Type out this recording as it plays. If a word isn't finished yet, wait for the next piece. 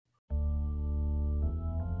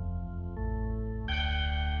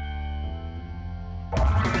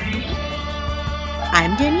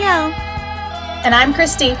I'm Danielle. And I'm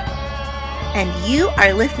Christy. And you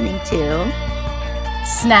are listening to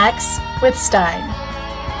Snacks with Stein.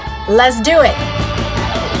 Let's do it!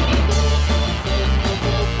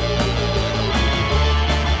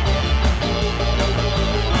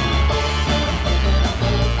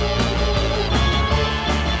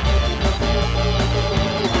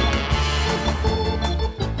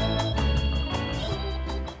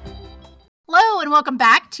 Hello and welcome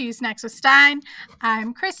back to Snacks with Stein.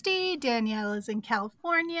 I'm Christy. Danielle is in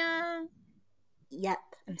California. Yep,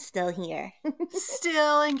 I'm still here.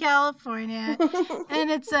 Still in California.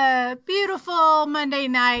 And it's a beautiful Monday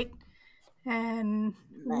night. And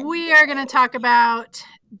we are going to talk about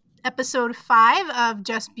episode 5 of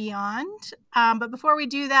Just Beyond. But before we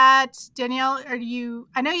do that, Danielle,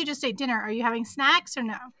 I know you just ate dinner. Are you having snacks or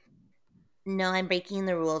no? No, I'm breaking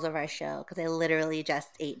the rules of our show because I literally just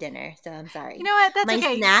ate dinner. So I'm sorry. You know what? That's okay.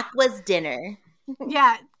 My snack was dinner.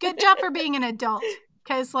 Yeah, good job for being an adult.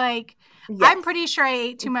 Because, yes. I'm pretty sure I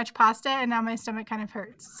ate too much pasta and now my stomach kind of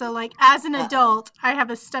hurts. So, as an adult, I have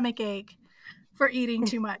a stomach ache for eating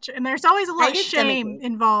too much. And there's always a lot of shame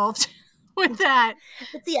involved with that.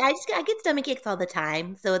 But see, I get stomach aches all the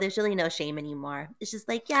time. So there's really no shame anymore. It's just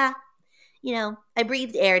I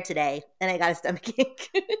breathed air today and I got a stomach ache.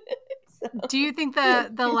 So. Do you think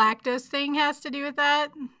the lactose thing has to do with that?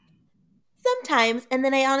 Sometimes. And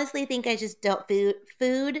then I honestly think I just don't.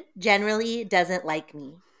 Food generally doesn't like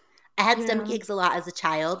me. I had stomach aches a lot as a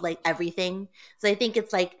child, like everything. So I think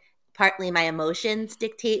it's partly my emotions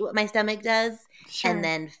dictate what my stomach does. Sure. And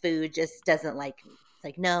then food just doesn't like me.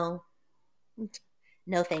 It's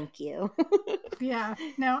no, thank you. Yeah.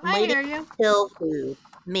 No, I hear you. Pill food.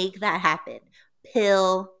 Make that happen.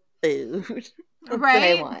 Pill food. That's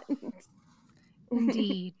right. what I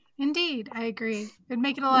want. Indeed. I agree. It'd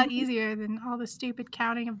make it a lot easier than all the stupid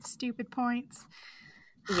counting of the stupid points.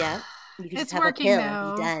 Yeah. You can it's just have working, a pill though.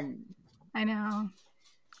 and be done. I know.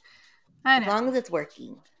 As long as it's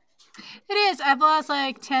working. It is. I've lost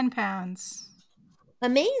 10 pounds.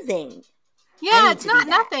 Amazing. Yeah, it's not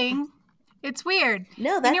nothing. It's weird.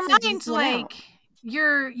 No, that's in your mind,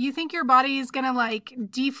 you think your body is gonna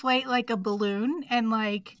deflate like a balloon and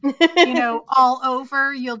all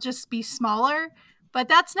over you'll just be smaller, but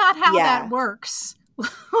that's not how that works.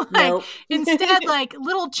 Nope. Instead,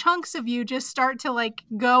 little chunks of you just start to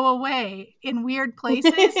go away in weird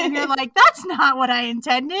places, and you're that's not what I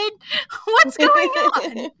intended. What's going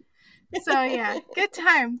on? So yeah, good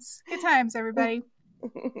times, everybody.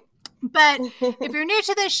 But if you're new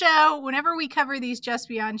to this show, whenever we cover these Just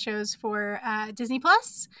Beyond shows for Disney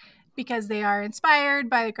Plus, because they are inspired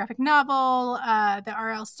by the graphic novel, the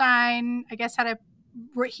R.L. Stine, I guess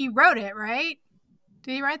he wrote it, right?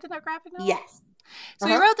 Did he write the graphic novel? Yes. So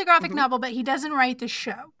he wrote the graphic novel, but he doesn't write the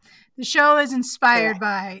show. The show is inspired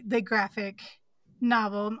by the graphic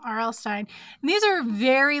novel, R.L. Stine. And these are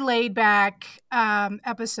very laid back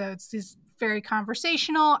episodes. These very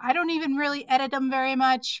conversational. I don't even really edit them very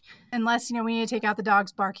much unless, we need to take out the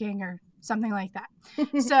dogs barking or something like that.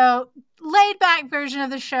 So laid back version of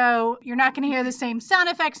the show. You're not going to hear the same sound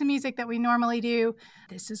effects and music that we normally do.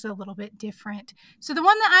 This is a little bit different. So the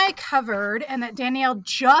one that I covered and that Danielle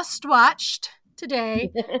just watched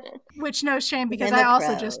today, which no shame because I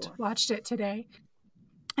also just watched it today.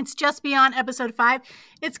 It's Just Beyond episode 5.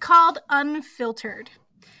 It's called Unfiltered.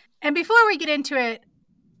 And before we get into it,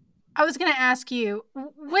 I was going to ask you,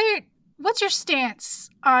 what's your stance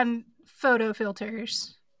on photo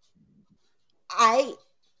filters?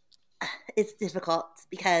 It's difficult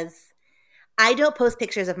because I don't post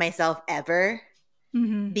pictures of myself ever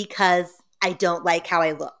because I don't like how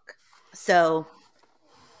I look. So,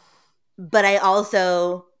 but I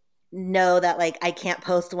also know that I can't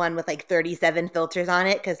post one with 37 filters on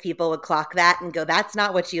it because people would clock that and go, that's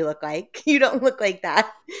not what you look like. You don't look like that,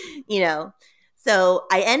 So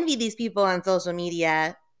I envy these people on social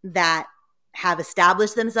media that have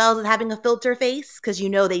established themselves as having a filter face because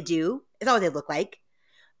they do. It's not what they look like.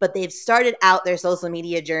 But they've started out their social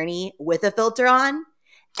media journey with a filter on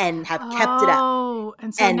and have kept it up.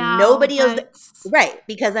 And so now nobody else, right?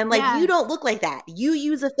 Because I'm you don't look like that. You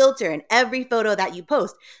use a filter in every photo that you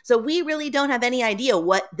post. So we really don't have any idea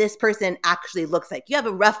what this person actually looks like. You have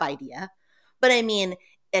a rough idea. But I mean,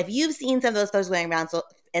 if you've seen some of those photos going around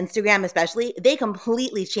Instagram especially, they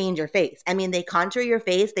completely change your face. I mean, they contour your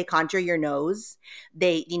face, they contour your nose,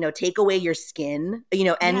 they, take away your skin,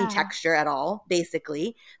 any texture at all,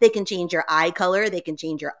 basically. They can change your eye color, they can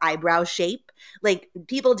change your eyebrow shape.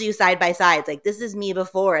 People do side by sides, this is me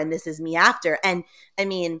before and this is me after. And I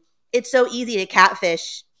mean, it's so easy to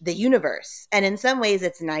catfish the universe. And in some ways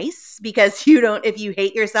it's nice because if you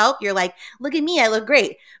hate yourself, you're like, look at me, I look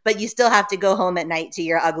great. But you still have to go home at night to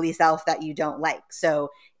your ugly self that you don't like. So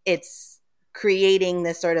it's creating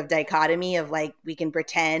this sort of dichotomy of like, we can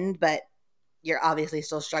pretend, but you're obviously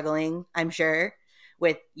still struggling, I'm sure,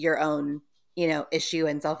 with your own, issue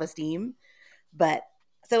and self-esteem. But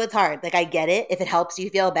so it's hard. Like, I get it. If it helps you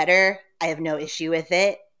feel better, I have no issue with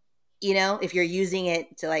it. If you're using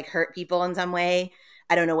it to like hurt people in some way,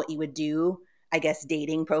 I don't know what you would do. I guess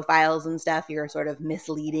dating profiles and stuff, you're sort of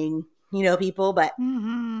misleading, people. But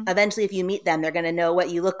eventually, if you meet them, they're going to know what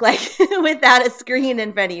you look like without a screen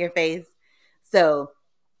in front of your face. So,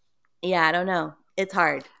 yeah, I don't know. It's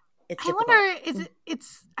hard. It's difficult. I wonder,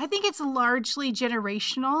 I think it's largely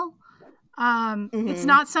generational. It's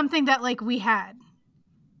not something that like we had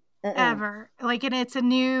ever. Like, and it's a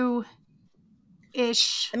new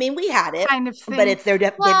ish. I mean, we had it kind of thing. But they've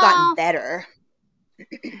gotten better.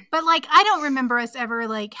 But like, I don't remember us ever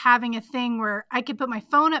like having a thing where I could put my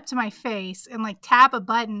phone up to my face and like tap a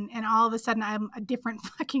button and all of a sudden I'm a different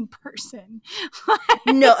fucking person.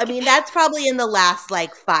 No, I mean, that's probably in the last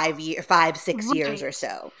like 6 years or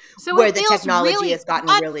so where the technology really has gotten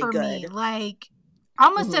really good. Me, like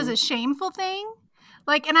almost as a shameful thing.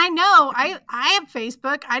 Like, and I know I have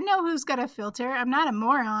Facebook. I know who's got a filter. I'm not a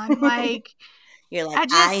moron. Like, you're like,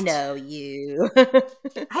 I know you.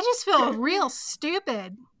 I just feel real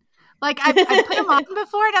stupid. Like, I put them on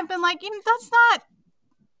before and I've been like, that's not,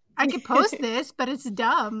 I could post this, but it's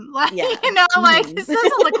dumb. Like, like, this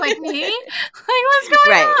doesn't look like me. Like, what's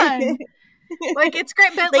going on? Like, it's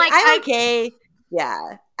great, but like I'm okay.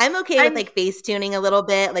 Yeah. I'm okay with like face tuning a little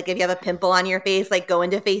bit. Like if you have a pimple on your face, like go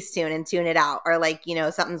into Facetune and tune it out. Or like,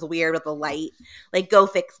 something's weird with the light, like go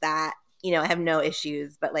fix that. I have no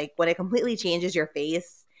issues. But like when it completely changes your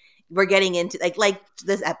face, we're getting into like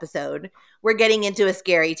this episode, we're getting into a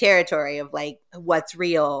scary territory of like what's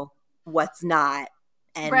real, what's not.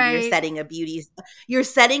 And you're setting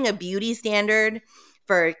a beauty standard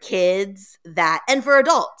for kids and for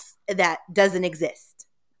adults that doesn't exist.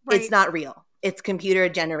 Right. It's not real. It's computer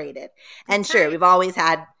generated. And sure, we've always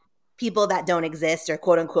had people that don't exist, or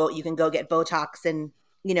quote unquote, you can go get Botox and,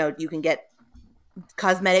 you can get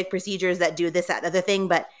cosmetic procedures that do this, that, other thing.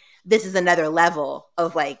 But this is another level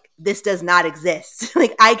of like, this does not exist.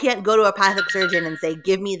 Like I can't go to a plastic surgeon and say,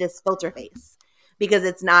 give me this filter face because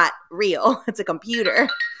it's not real. It's a computer,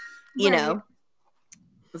 you know?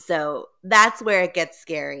 So that's where it gets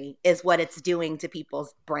scary, is what it's doing to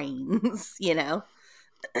people's brains,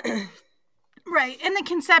 Right. And the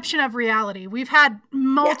conception of reality. We've had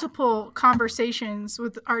multiple conversations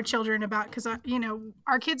with our children about, because,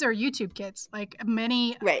 our kids are YouTube kids, like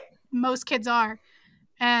most kids are.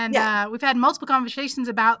 And we've had multiple conversations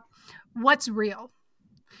about what's real.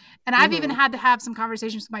 And I've even had to have some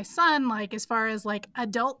conversations with my son, like as far as like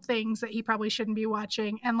adult things that he probably shouldn't be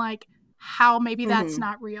watching, and like how maybe that's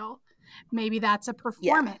not real. Maybe that's a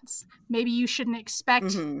performance. Maybe you shouldn't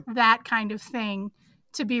expect that kind of thing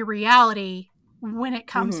to be reality when it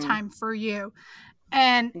comes time for you.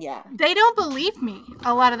 And they don't believe me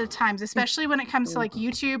a lot of the times, especially when it comes to like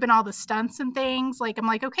YouTube and all the stunts and things. Like, I'm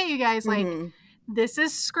like, okay, you guys, like this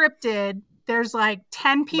is scripted. There's like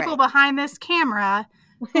 10 people behind this camera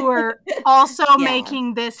who are also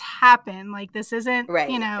making this happen. Like, this isn't,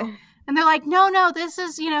 and they're like, no, this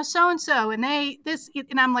is, so-and-so. And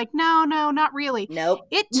and I'm like, no, not really. Nope.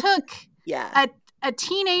 It took a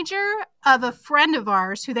teenager of a friend of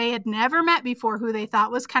ours who they had never met before, who they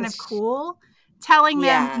thought was kind of cool, telling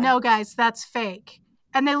them, no, guys, that's fake.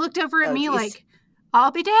 And they looked over at me like,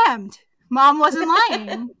 I'll be damned. Mom wasn't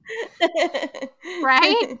lying.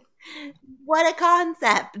 Right? What a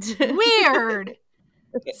concept. Weird.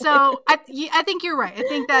 So I think you're right. I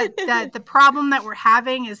think that the problem that we're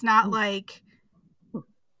having is not like,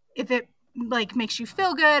 if it like makes you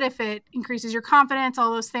feel good, if it increases your confidence,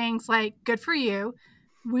 all those things, like, good for you.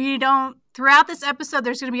 Throughout this episode,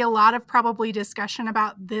 there's going to be a lot of probably discussion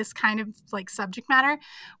about this kind of like subject matter.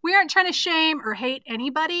 We aren't trying to shame or hate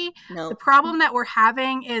anybody. Nope. The problem that we're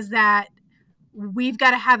having is that we've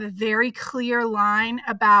got to have a very clear line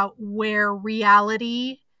about where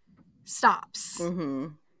reality stops.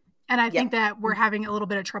 And I think that we're having a little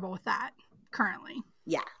bit of trouble with that currently.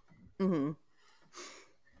 Yeah.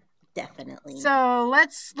 Definitely. So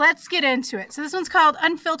let's get into it. So this one's called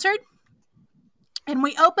Unfiltered. And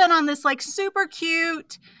we open on this like super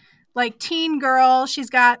cute like teen girl.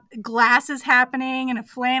 She's got glasses happening and a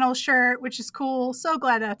flannel shirt, which is cool. So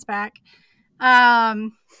glad that's back.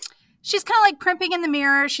 She's kind of like primping in the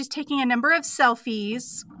mirror. She's taking a number of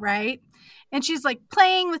selfies, right? And she's like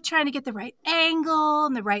playing with trying to get the right angle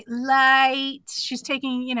and the right light. She's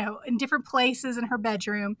taking, in different places in her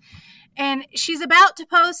bedroom. And she's about to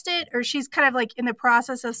post it, or she's kind of like in the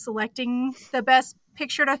process of selecting the best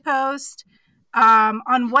picture to post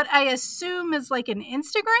on what I assume is like an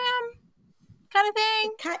Instagram kind of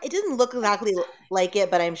thing. It doesn't look exactly like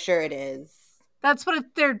it, but I'm sure it is. That's what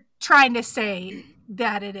they're trying to say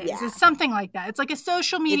that it is. Yeah. It's something like that. It's like a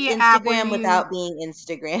social media app. Instagram without being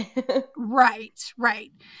Instagram.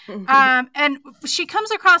 Right. And she comes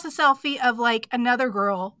across a selfie of like another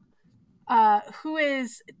girl who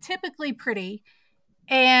is typically pretty,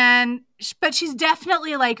 but she's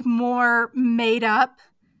definitely like more made up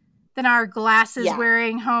than our glasses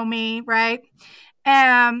wearing homie, right?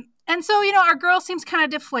 And so, our girl seems kind of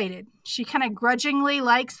deflated. She kind of grudgingly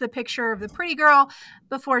likes the picture of the pretty girl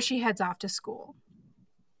before she heads off to school.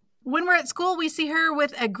 When we're at school, we see her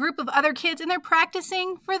with a group of other kids, and they're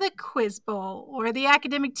practicing for the quiz bowl or the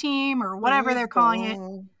academic team or whatever they're calling it.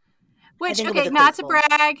 Which, okay, not to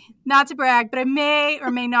brag, but I may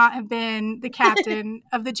or may not have been the captain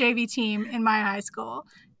of the JV team in my high school.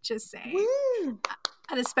 Just saying. Woo.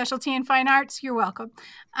 At a specialty in fine arts, you're welcome.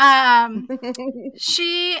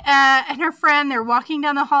 She and her friend, they're walking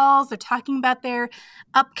down the halls. They're talking about their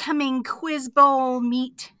upcoming quiz bowl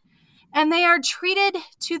meet. And they are treated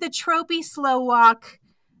to the tropey slow walk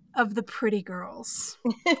of the pretty girls,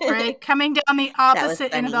 right? Coming down the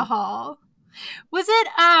opposite end of the hall. Was it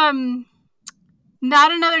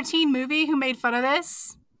not another teen movie who made fun of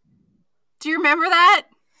this? Do you remember that?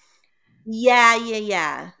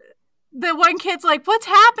 Yeah. The one kid's like, what's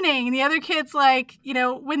happening? And the other kid's like,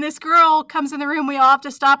 when this girl comes in the room, we all have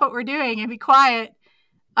to stop what we're doing and be quiet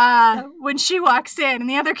when she walks in. And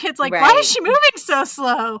the other kid's like, why is she moving so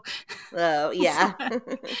slow? Oh, yeah. Like,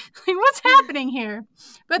 what's happening here?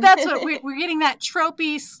 But that's what we're getting, that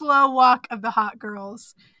tropey slow walk of the hot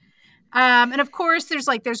girls. And of course,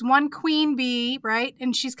 there's one queen bee, right?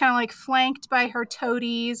 And she's kind of like flanked by her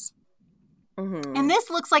toadies. Mm-hmm. And this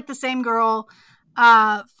looks like the same girl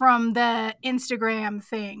from the Instagram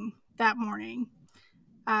thing that morning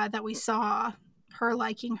that we saw her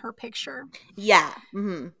liking her picture. Yeah.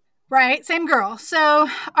 Mm-hmm. Right? Same girl. So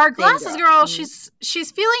our glasses girl, mm-hmm.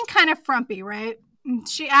 she's feeling kind of frumpy, right? And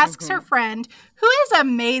she asks her friend, who is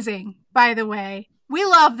amazing, by the way. We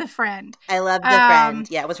love the friend. I love the friend.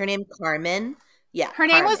 Yeah. Was her name Carmen? Yeah. Her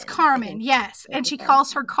name was Carmen, yes. And she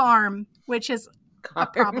calls her Carm, which is a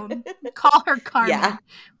problem. Call her Carmen. Yeah.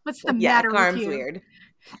 What's the matter with you? Carm's weird.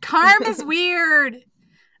 Carm is weird.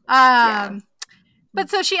 But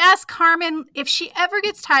so she asks Carmen if she ever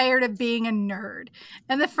gets tired of being a nerd.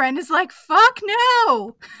 And the friend is like, fuck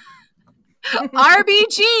no.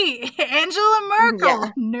 RBG, Angela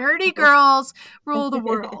Merkel, nerdy girls rule the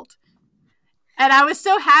world. And I was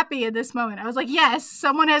so happy in this moment. I was like, yes,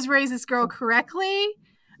 someone has raised this girl correctly.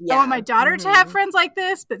 Yeah. I want my daughter to have friends like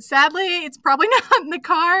this, but sadly, it's probably not in the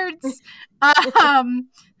cards.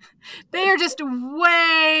 They are just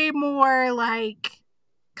way more like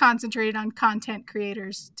concentrated on content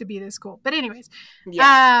creators to be this cool. But anyways,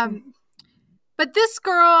 but this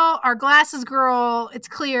girl, our glasses girl, it's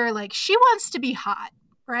clear like she wants to be hot,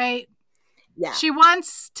 right? Yeah. She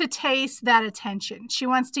wants to taste that attention. She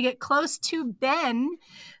wants to get close to Ben,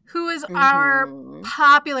 who is our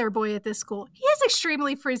popular boy at this school. He has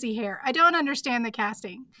extremely frizzy hair. I don't understand the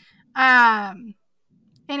casting. Anywho,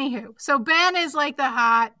 so Ben is like the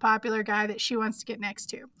hot, popular guy that she wants to get next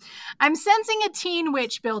to. I'm sensing a teen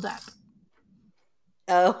witch buildup.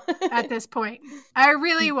 Oh. At this point. I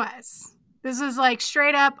really was. This is like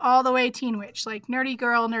straight up all the way teen witch. Like nerdy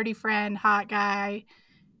girl, nerdy friend, hot guy,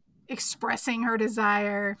 expressing her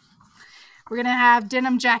desire. We're going to have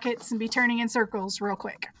denim jackets and be turning in circles real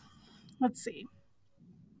quick. Let's see.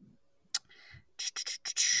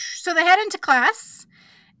 So they head into class,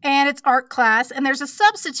 and it's art class, and there's a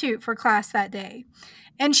substitute for class that day.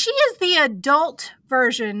 And she is the adult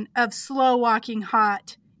version of slow walking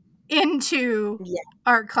hot into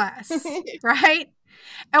art class, right?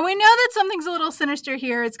 And we know that something's a little sinister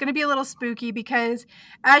here. It's going to be a little spooky because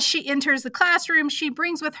as she enters the classroom, she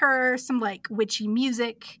brings with her some like witchy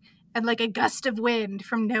music and like a gust of wind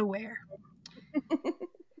from nowhere.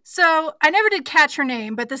 So I never did catch her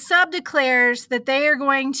name, but the sub declares that they are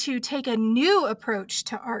going to take a new approach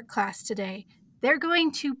to art class today. They're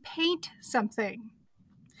going to paint something.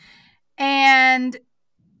 And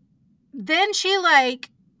then she like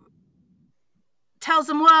tells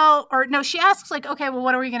them, she asks like, okay, well,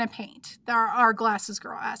 what are we going to paint? Our glasses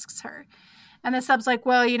girl asks her. And the sub's like,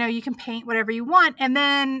 well, you can paint whatever you want. And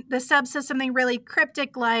then the sub says something really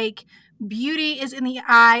cryptic like, beauty is in the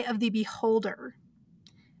eye of the beholder.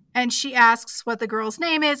 And she asks what the girl's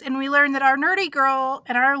name is, and we learn that our nerdy girl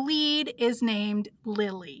and our lead is named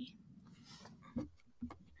Lily.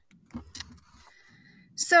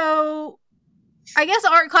 So I guess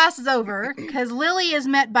art class is over because Lily is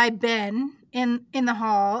met by Ben in the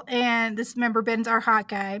hall, and this member Ben's our hot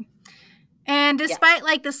guy. And despite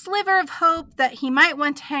like the sliver of hope that he might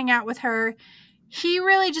want to hang out with her, he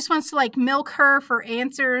really just wants to like milk her for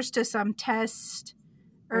answers to some test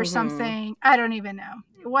or something. I don't even know.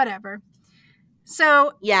 Whatever.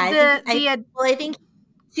 So I think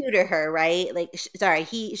he tutored her, right? Like,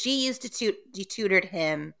 she used to tutored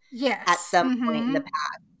him at some point in the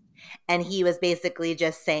past. And he was basically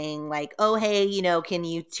just saying like, oh, hey, can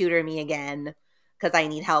you tutor me again? Because I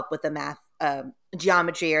need help with the math,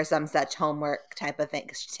 geometry or some such homework type of thing,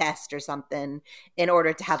 test or something, in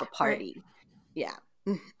order to have a party. Right. Yeah.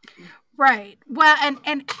 Right. Well,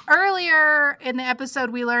 and earlier in the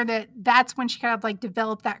episode, we learned that that's when she kind of like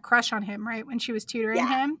developed that crush on him, right? When she was tutoring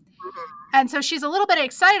him. And so she's a little bit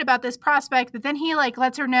excited about this prospect, but then he like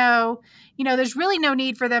lets her know, there's really no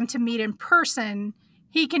need for them to meet in person.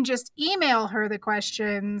 He can just email her the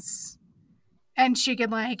questions and she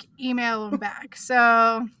can like email them back.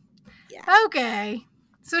 So, okay.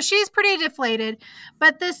 So she's pretty deflated,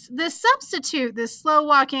 but this substitute, this slow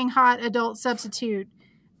walking hot adult substitute,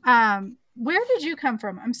 where did you come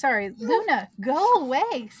from? I'm sorry, Luna, go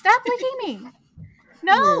away. Stop licking me.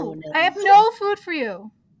 No, I have no food for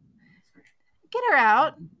you. Get her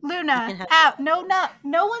out. Luna, out.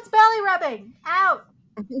 No one's belly rubbing. Out.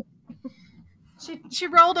 She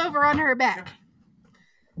rolled over on her back.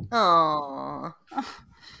 Aww.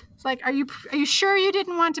 It's like, are you sure you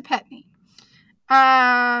didn't want to pet me?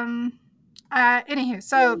 Anywho,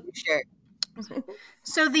 so sure.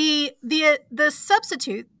 So the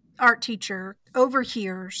substitute art teacher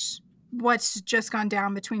overhears what's just gone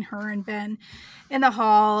down between her and Ben in the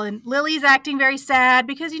hall, and Lily's acting very sad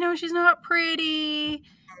because she's not pretty,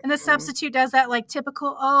 and the substitute does that like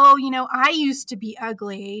typical, I used to be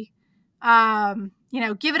ugly,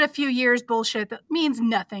 give it a few years bullshit that means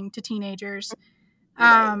nothing to teenagers.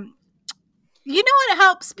 Right. You know what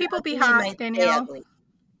helps people be hot, Danielle?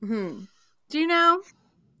 Mm-hmm. Do you know?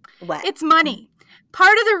 What? It's money.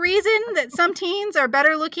 Part of the reason that some teens are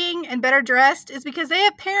better looking and better dressed is because they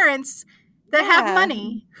have parents that have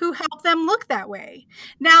money who help them look that way.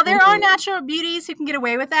 Now, there are natural beauties who can get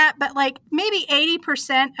away with that, but like maybe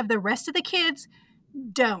 80% of the rest of the kids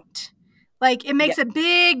don't. Like, it makes a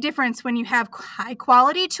big difference when you have high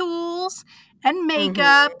quality tools and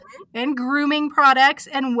makeup and grooming products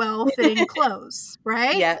and well-fitting clothes,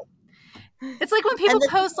 right? Yeah. It's like when people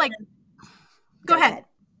post like, go ahead.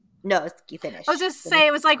 No, you finish. I was just say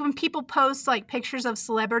it was like when people post like pictures of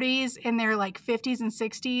celebrities in their like 50s and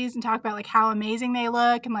 60s and talk about like how amazing they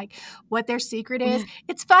look and like what their secret is.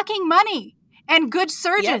 It's fucking money and good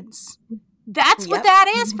surgeons. That's what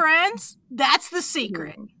that is, friends. That's the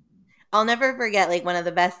secret. I'll never forget like one of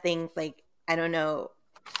the best things, like, I don't know,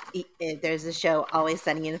 there's a show Always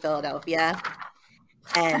Sunny in Philadelphia,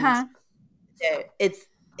 and it's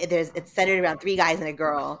centered around three guys and a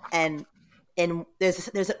girl, and there's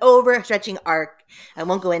an overstretching arc. I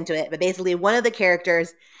won't go into it, but basically one of the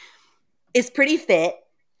characters is pretty fit,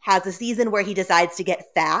 has a season where he decides to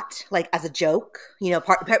get fat, like as a joke,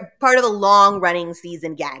 part of a long running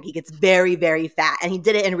season gag. He gets very, very fat, and he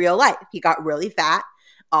did it in real life. He got really fat,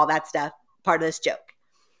 all that stuff, part of this joke.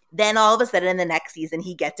 Then all of a sudden in the next season,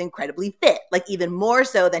 he gets incredibly fit, like even more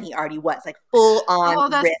so than he already was, like full on. Oh,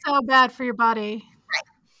 that's so bad for your body. Right.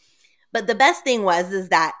 But the best thing is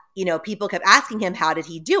that, people kept asking him, how did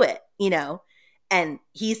he do it? And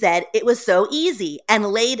he said it was so easy and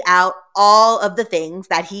laid out all of the things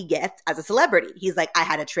that he gets as a celebrity. He's like, I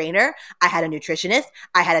had a trainer, I had a nutritionist,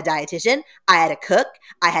 I had a dietitian, I had a cook,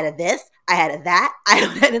 I had a this, I had a that.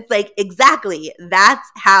 And it's like, exactly,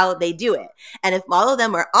 that's how they do it. And if all of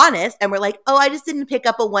them were honest and were like, oh, I just didn't pick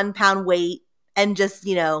up a 1 pound weight and just,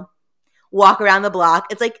 walk around the block.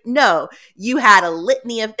 It's like, no, you had a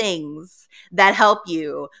litany of things that help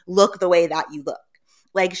you look the way that you look.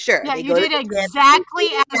 Like, sure. Yeah, you did exactly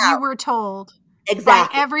as you were told.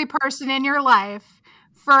 Exactly. By every person in your life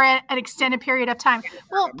for an extended period of time.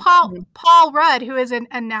 Well, Paul Rudd, who is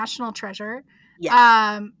a national treasure,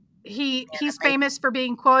 he's famous for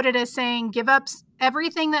being quoted as saying, give up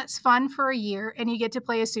everything that's fun for a year and you get to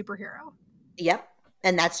play a superhero. Yep.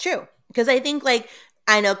 And that's true. Because I think, like,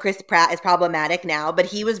 I know Chris Pratt is problematic now, but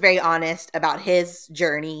he was very honest about his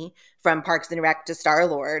journey from Parks and Rec to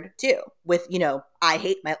Star-Lord too. With, I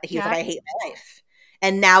hate my life,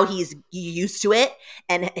 and now he's used to it,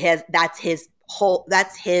 and that's his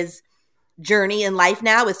journey in life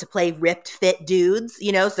now is to play ripped fit dudes,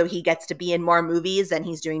 you know, so he gets to be in more movies and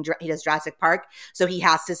he does Jurassic Park. So he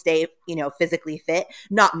has to stay, you know, physically fit,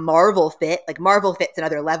 not Marvel fit. Like Marvel fit's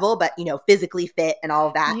another level, but, you know, physically fit and all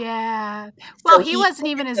of that. Yeah. Well, so he wasn't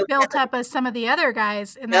even as built up as some of the other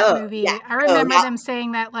guys in that movie. Yeah. I remember them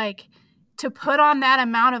saying that, like, to put on that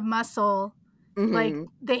amount of muscle, like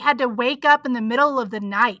they had to wake up in the middle of the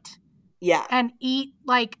night. Yeah. And eat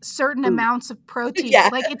like certain amounts of protein. Yeah.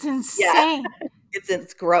 Like it's insane. Yeah.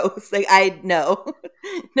 It's gross. Like I know.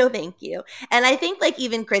 No, thank you. And I think like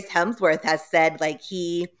even Chris Hemsworth has said like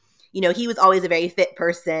he, you know, he was always a very fit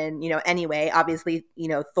person, you know, anyway. Obviously, you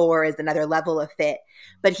know, Thor is another level of fit.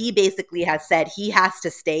 But he basically has said he has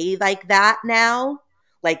to stay like that now,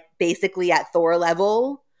 like basically at Thor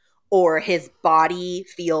level, or his body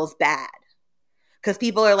feels bad. Because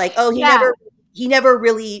people are like, oh, he never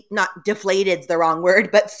really, not deflated's the wrong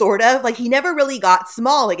word, but sort of like he never really got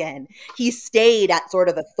small again. He stayed at sort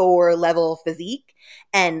of a Thor level physique.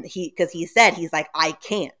 And because he said, he's like, I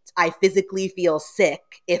can't. I physically feel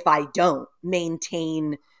sick if I don't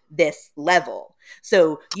maintain this level.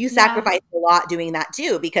 So you sacrifice a lot doing that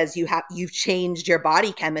too, because you've changed your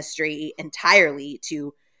body chemistry entirely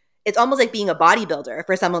to, it's almost like being a bodybuilder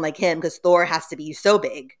for someone like him, because Thor has to be so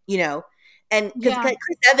big, you know? And because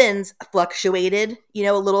Chris Evans fluctuated, you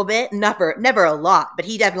know, a little bit, never a lot, but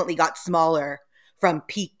he definitely got smaller from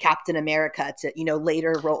peak Captain America to, you know,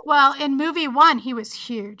 later roles. Well, in movie 1, he was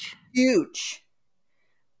huge. Huge.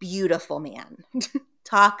 Beautiful man.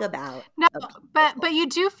 Talk about. No, but you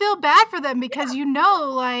do feel bad for them because you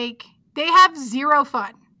know, like, they have zero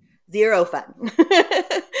fun. Zero fun.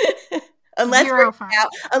 Unless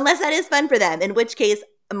that is fun for them, in which case,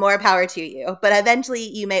 more power to you. But eventually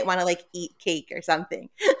you might want to like eat cake or something.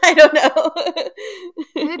 I don't know.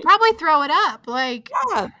 They'd probably throw it up. Like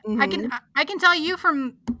I can tell you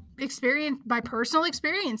from experience, my personal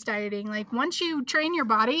experience dieting, like once you train your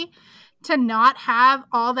body to not have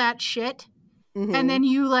all that shit, and then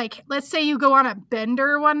you like, let's say you go on a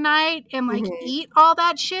bender one night and like eat all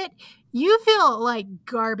that shit, you feel like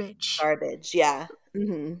garbage. Garbage, yeah.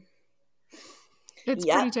 It's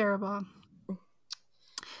pretty terrible.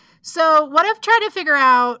 So what I've tried to figure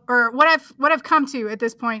out, or what I've come to at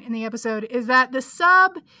this point in the episode, is that the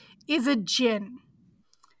sub is a djinn.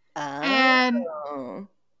 And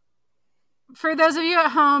for those of you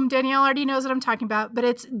at home, Danielle already knows what I'm talking about, but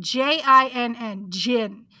it's Jinn,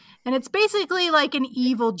 djinn. And it's basically like an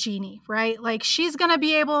evil genie, right? Like she's going to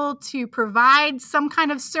be able to provide some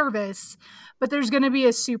kind of service, but there's going to be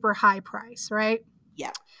a super high price, right?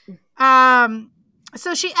 Yeah.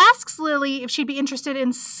 So she asks Lily if she'd be interested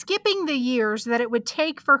in skipping the years that it would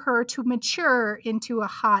take for her to mature into a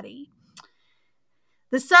hottie.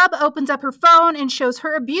 The sub opens up her phone and shows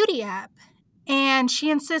her a beauty app. And she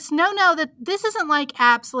insists, no, that this isn't like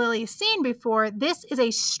apps Lily's seen before. This is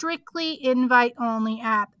a strictly invite-only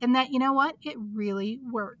app. And that, you know what? It really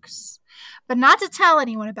works. But not to tell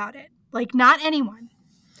anyone about it. Like, not anyone.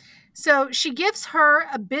 So she gives her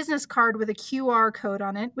a business card with a QR code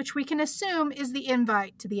on it, which we can assume is the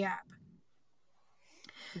invite to the app.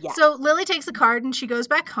 Yeah. So Lily takes the card and she goes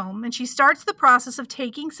back home and she starts the process of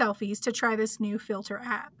taking selfies to try this new filter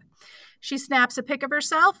app. She snaps a pic of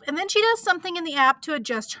herself and then she does something in the app to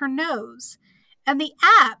adjust her nose. And the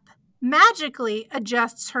app magically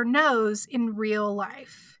adjusts her nose in real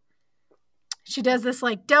life. She does this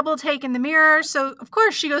like double take in the mirror. So of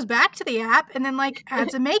course she goes back to the app and then like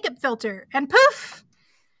adds a makeup filter and poof,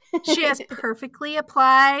 she has perfectly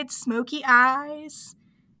applied smoky eyes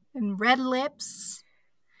and red lips.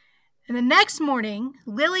 And the next morning,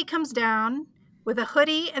 Lily comes down with a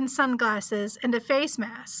hoodie and sunglasses and a face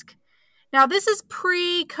mask. Now this is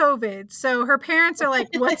pre-COVID. So her parents are like,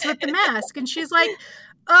 what's with the mask? And she's like,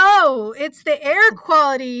 oh, it's the air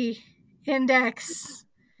quality index.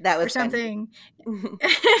 That was or something.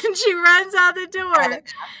 And she runs out the door.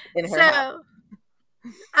 So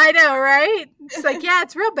I know, right? She's like, yeah,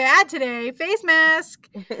 it's real bad today. Face mask.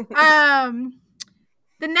 The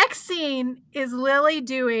next scene is Lily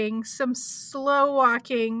doing some slow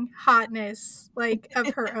walking hotness, like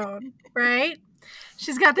of her own, right?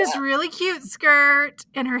 She's got this really cute skirt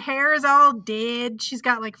and her hair is all did. She's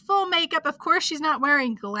got like full makeup. Of course, she's not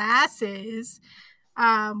wearing glasses.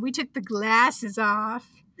 We took the glasses off.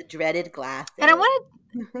 The dreaded glasses. And I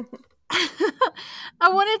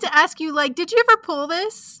wanted to ask you, like, did you ever pull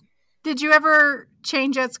this? Did you ever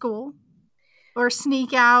change at school or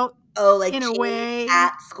sneak out? Oh, like in a way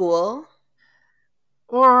at school,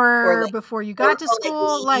 or like, before you got to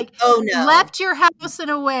school, like left your house in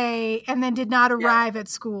a way and then did not arrive at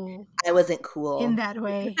school. I wasn't cool in that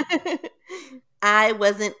way. I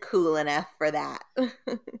wasn't cool enough for that. I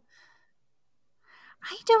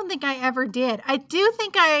don't think I ever did. I do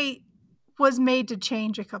think I was made to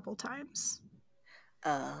change a couple times.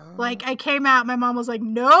 Oh. Like, I came out, my mom was like,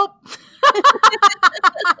 nope.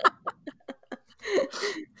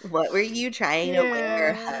 What were you trying to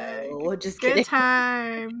wear, ho? Just kidding. Good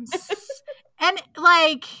times. And,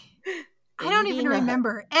 like, I don't even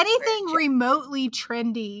remember. Anything remotely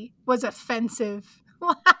trendy was offensive.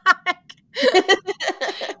 Like,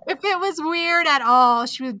 if it was weird at all,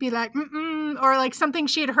 she would be like, mm-mm, or like something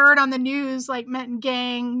she had heard on the news, like meant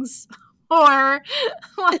gangs, or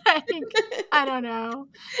like, I don't know.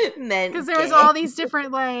 Because there was all these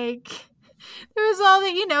different, like, there was all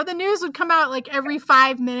the, the news would come out like every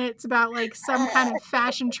 5 minutes about like some kind of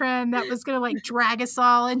fashion trend that was going to like drag us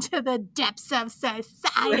all into the depths of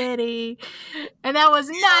society. And that was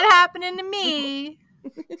not happening to me.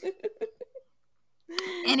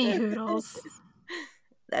 Any hoodles.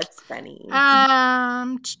 That's funny.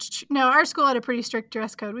 No, our school had a pretty strict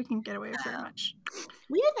dress code. We can get away with very much.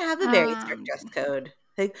 We didn't have a very strict dress code.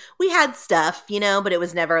 Like, we had stuff, but it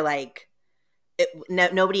was never like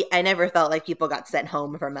nobody. I never felt like people got sent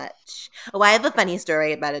home for much. Oh, I have a funny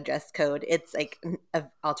story about a dress code. It's like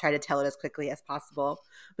I'll try to tell it as quickly as possible.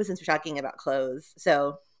 But since we're talking about clothes,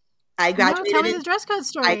 so I graduated. Tell me the dress code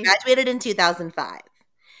story. I graduated in 2005,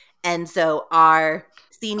 and so our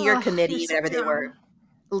senior committee, whatever they were,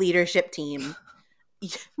 leadership team,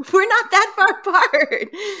 we're not that far apart.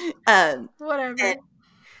 Whatever.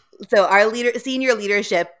 So our senior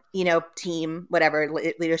leadership, team, whatever,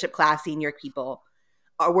 leadership class, senior people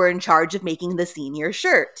were in charge of making the senior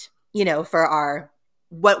shirt, for our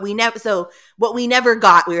what we never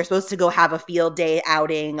got. We were supposed to go have a field day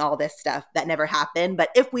outing, all this stuff that never happened. But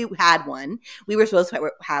if we had one, we were supposed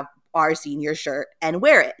to have our senior shirt and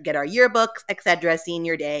wear it, get our yearbooks, etc.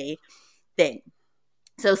 Senior day thing.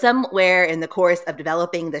 So somewhere in the course of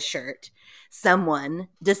developing the shirt, someone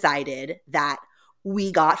decided that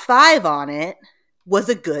 "we got 5 on it" was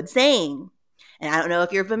a good saying. And I don't know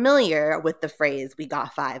if you're familiar with the phrase "we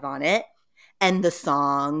got 5 on it" and the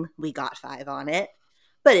song "we got 5 on it,"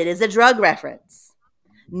 but it is a drug reference.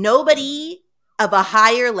 Nobody of a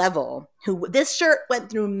higher level this shirt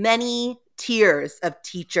went through many tiers of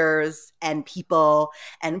teachers and people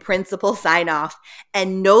and principal sign off,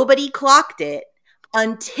 and nobody clocked it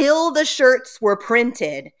until the shirts were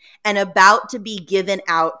printed and about to be given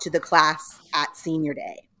out to the class at senior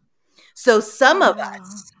day. So some of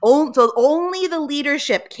us, only the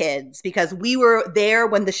leadership kids, because we were there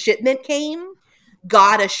when the shipment came,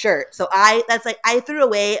 got a shirt. So I threw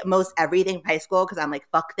away most everything in high school because I'm like,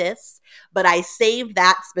 fuck this. But I saved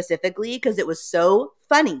that specifically because it was so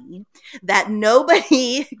funny that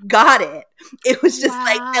nobody got it. It was just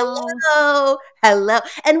like, hello.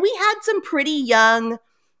 And we had some pretty young,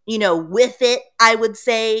 with it, I would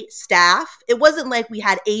say, staff. It wasn't like we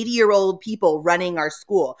had 80-year-old people running our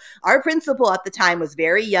school. Our principal at the time was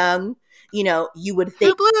very young. You would think.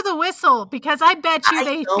 Who blew the whistle? Because I bet you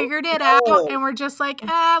they figured it out and were just like,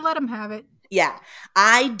 let them have it. Yeah,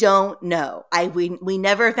 I don't know. We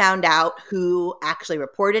never found out who actually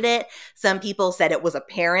reported it. Some people said it was a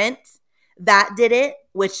parent that did it,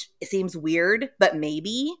 which seems weird, but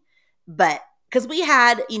maybe. But because we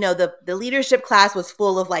had, the leadership class was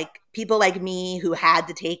full of like people like me who had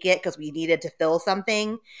to take it because we needed to fill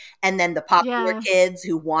something. And then the popular kids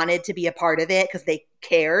who wanted to be a part of it because they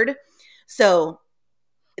cared. So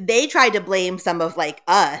they tried to blame some of like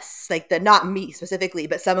us, like not me specifically,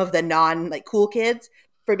 but some of the non like cool kids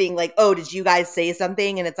for being like, oh, did you guys say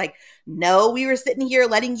something? And it's like, no, we were sitting here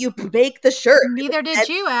letting you make the shirt. Neither did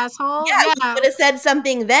you, asshole. Yeah, you could have said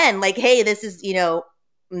something then, like, hey, this is,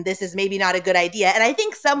 this is maybe not a good idea. And I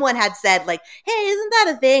think someone had said like, hey, isn't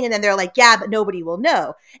that a thing? And then they're like, yeah, but nobody will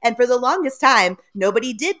know. And for the longest time,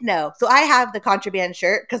 nobody did know. So I have the contraband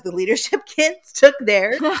shirt because the leadership kids took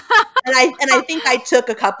theirs. and I think I took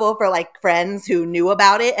a couple for like friends who knew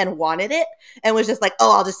about it and wanted it and was just like,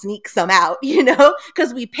 oh, I'll just sneak some out,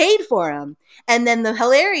 because we paid for them. And then the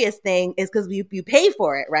hilarious thing is because you pay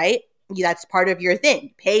for it, right? That's part of your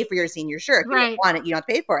thing. Pay for your senior shirt. If you don't want it, you don't have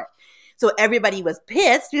to pay for it. So everybody was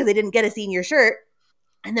pissed because they didn't get a senior shirt.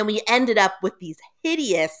 And then we ended up with these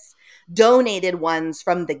hideous donated ones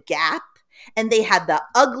from the Gap. And they had the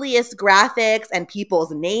ugliest graphics and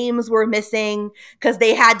people's names were missing because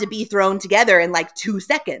they had to be thrown together in like 2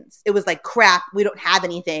 seconds. It was like, crap, we don't have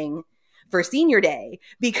anything for senior day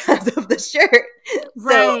because of the shirt. So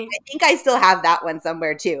I think I still have that one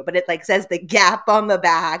somewhere too, but it like says the Gap on the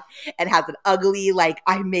back and has an ugly, like,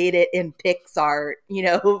 I made it in Pixar,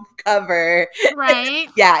 cover. Right.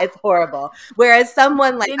 Yeah, it's horrible. Whereas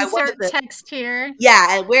someone like insert text here.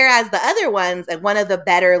 Yeah, and whereas the other ones, like one of the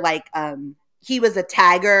better, like he was a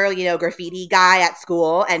tagger, graffiti guy at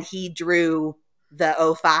school, and he drew the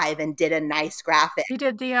 05 and did a nice graphic. He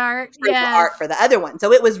did the art. The art for the other one.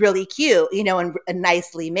 So it was really cute, and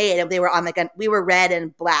nicely made. And they were on we were red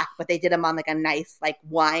and black, but they did them on like a nice like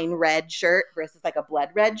wine red shirt versus like a blood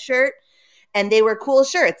red shirt. And they were cool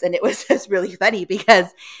shirts. And it was just really funny because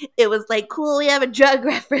it was like, cool, we have a drug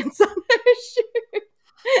reference on our shirt.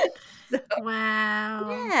 So,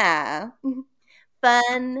 wow. Yeah.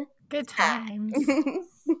 Fun. Good times.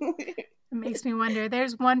 It makes me wonder.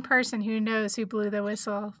 There's one person who knows who blew the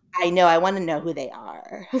whistle. I know. I want to know who they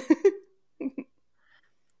are.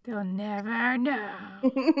 They'll never know.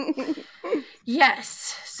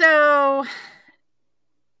 Yes. So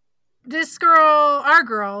this girl, our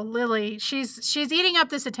girl, Lily, she's eating up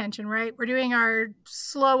this attention, right? We're doing our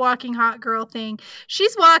slow walking hot girl thing.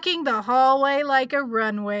 She's walking the hallway like a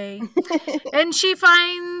runway. And she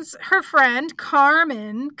finds her friend,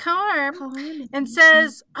 Carmen, and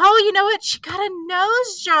says, oh, you know what? She got a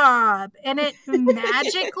nose job. And it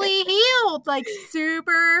magically healed, like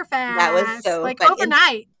super fast. That was so like funny.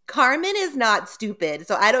 Overnight. And Carmen is not stupid,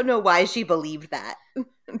 so I don't know why she believed that.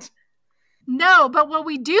 No, but what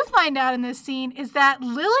we do find out in this scene is that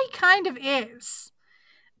Lily kind of is.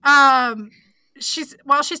 While she's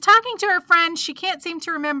talking to her friend, she can't seem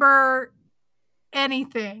to remember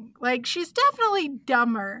anything. Like, she's definitely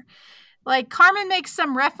dumber. Like, Carmen makes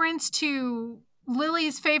some reference to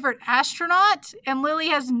Lily's favorite astronaut, and Lily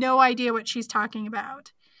has no idea what she's talking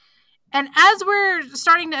about. And as we're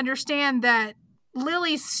starting to understand that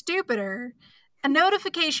Lily's stupider, a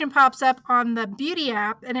notification pops up on the beauty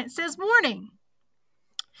app and it says, warning,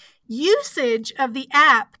 usage of the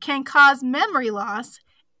app can cause memory loss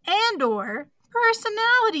and or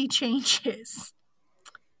personality changes.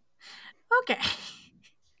 Okay.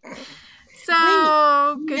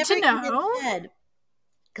 So, good to know.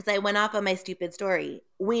 Because I went off on my stupid story.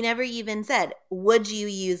 We never even said, would you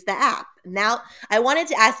use the app? Now, I wanted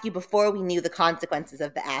to ask you before we knew the consequences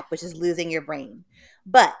of the app, which is losing your brain.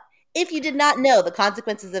 But if you did not know the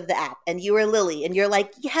consequences of the app and you were Lily and you're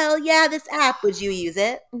like, hell yeah, this app, would you use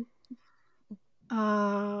it?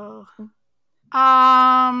 Oh.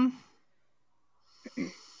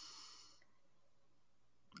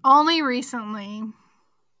 Only recently.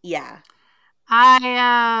 Yeah.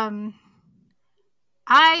 I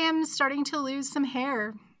am starting to lose some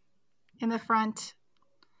hair in the front,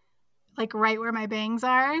 like right where my bangs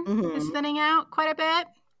are, is thinning out quite a bit.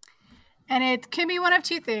 And it can be one of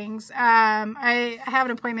two things. I have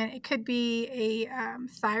an appointment. It could be a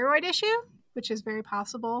thyroid issue, which is very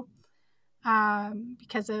possible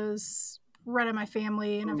because it was run in my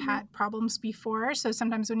family and I've had problems before. So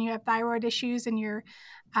sometimes when you have thyroid issues and your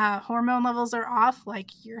hormone levels are off, like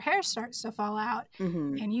your hair starts to fall out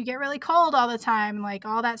and you get really cold all the time. Like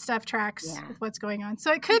all that stuff tracks with what's going on.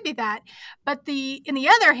 So it could be that. But in the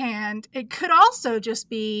other hand, it could also just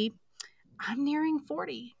be I'm nearing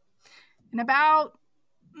 40. And about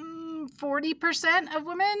 40% of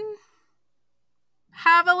women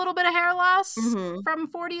have a little bit of hair loss from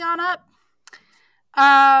 40 on up.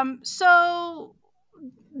 So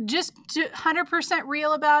just 100%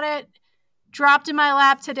 real about it. Dropped in my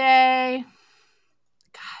lap today.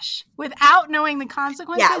 Gosh, without knowing the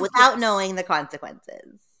consequences. Yeah, without knowing the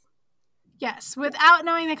consequences. Yes, without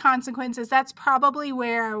knowing the consequences. That's probably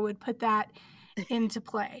where I would put that into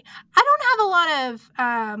play. I don't have a lot of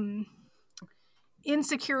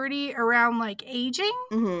insecurity around like aging.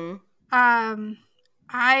 I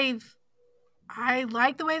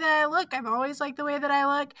like the way that I look. I've always liked the way that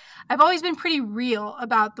I look. I've always been pretty real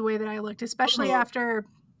about the way that I looked, especially after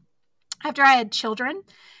I had children,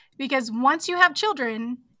 because once you have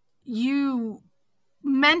children, you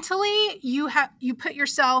mentally you put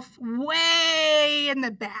yourself way in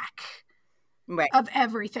the back of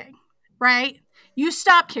everything, right? You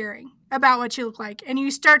stop caring about what you look like and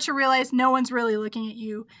you start to realize no one's really looking at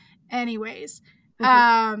you anyways.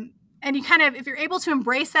 And you kind of, if you're able to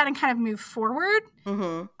embrace that and kind of move forward,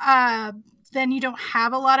 then you don't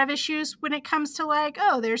have a lot of issues when it comes to like,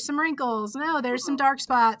 oh, there's some wrinkles. No, there's some dark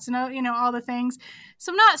spots. No, all the things.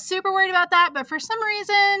 So I'm not super worried about that. But for some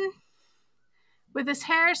reason, with this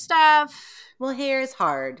hair stuff. Well, hair is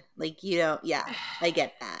hard. Like, I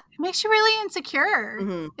get that. It makes you really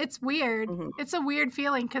insecure. It's weird. It's a weird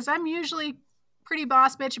feeling because I'm usually pretty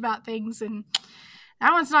boss bitch about things. And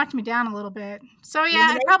That one's knocked me down a little bit. So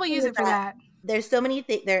yeah, I'd probably use it for that. There's so many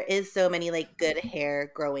there is so many like good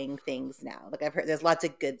hair growing things now. Like I've heard there's lots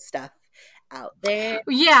of good stuff out there.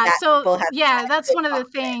 Yeah, so yeah, that's one of the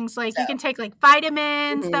things. Like you can take like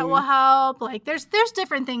vitamins that will help. Like there's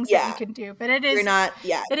different things that you can do, but it is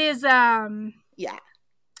it is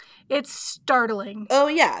it's startling. Oh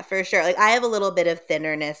yeah, for sure. Like I have a little bit of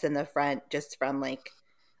thinnerness in the front just from like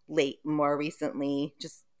more recently,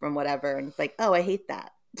 just from whatever, and it's like, oh, I hate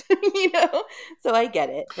that. So I get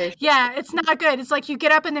it. Sure. Yeah, it's not good. It's like you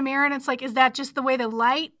get up in the mirror and it's like, is that just the way the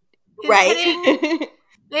light is hitting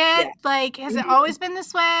it? Like, has it always been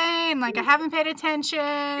this way? And like, I haven't paid attention.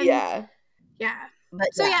 Yeah. But,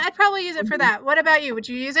 I'd probably use it for that. What about you? Would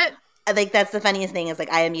you use it? I think that's the funniest thing is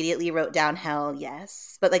like I immediately wrote down hell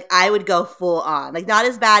yes, but like I would go full on, like not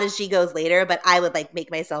as bad as she goes later, but I would like make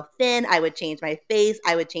myself thin. I would change my face.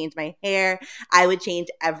 I would change my hair. I would change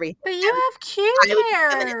everything. But you have cute hair.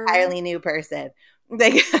 I'm an entirely new person.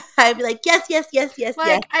 Like I'd be like yes, like,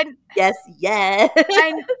 yes.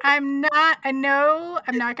 I'm not. I know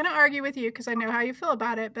I'm not going to argue with you because I know how you feel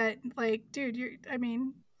about it. But like, dude,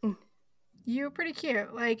 you're pretty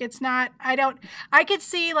cute. Like it's not, I could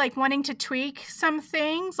see like wanting to tweak some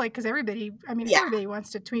things, like, cause everybody wants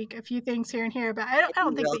to tweak a few things here and here, but I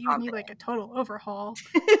don't think that you need like a total overhaul.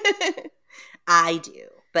 I do,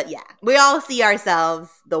 but yeah, we all see ourselves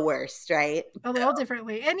the worst, right? A little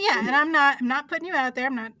differently. And yeah, and I'm not putting you out there.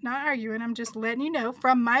 I'm not arguing. I'm just letting you know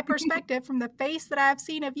from my perspective, from the face that I've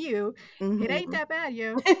seen of you, it ain't that bad,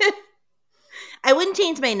 yo. I wouldn't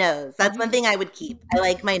change my nose. That's one thing I would keep. I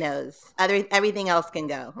like my nose. Everything else can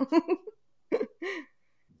go.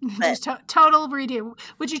 Just total redo.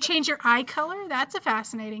 Would you change your eye color? That's a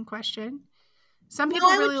fascinating question. Some people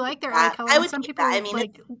really like their eye color. I would some people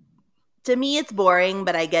like. To me, it's boring,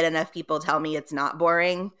 but I get enough people tell me it's not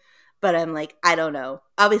boring. But I'm like, I don't know.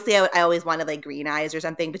 Obviously, I always wanted like green eyes or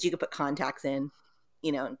something, but you could put contacts in,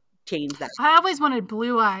 change that. I always wanted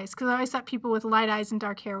blue eyes because I always thought people with light eyes and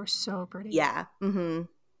dark hair were so pretty. Yeah. Mm-hmm.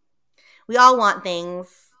 We all want things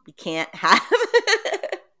we can't have.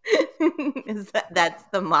 That's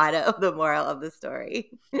the motto, the moral of the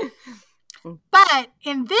story. But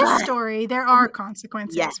in this story, there are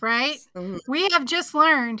consequences, right? Mm-hmm. We have just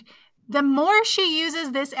learned the more she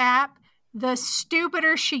uses this app, the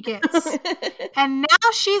stupider she gets. And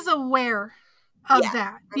now she's aware of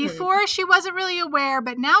that. Before she wasn't really aware,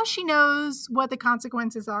 but now she knows what the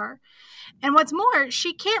consequences are. And what's more,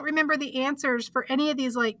 she can't remember the answers for any of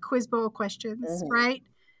these like quiz bowl questions, right?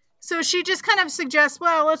 So she just kind of suggests,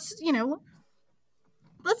 well, let's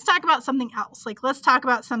talk about something else. Like let's talk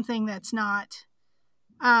about something that's not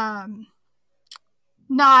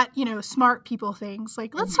smart people things.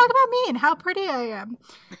 Like let's talk about me and how pretty I am.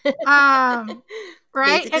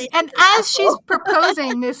 Right? And as she's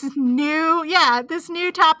proposing this new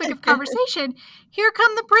topic of conversation, here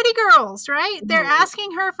come the pretty girls, right? They're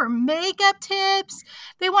asking her for makeup tips.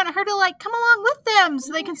 They want her to like come along with them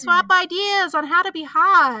so they can swap ideas on how to be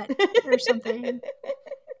hot or something.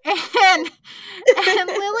 And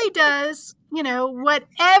Lily does, what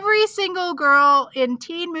every single girl in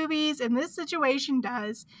teen movies in this situation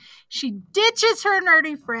does. She ditches her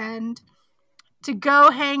nerdy friend to go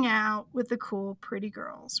hang out with the cool, pretty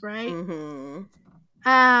girls, right? Mm-hmm.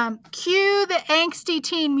 Cue the angsty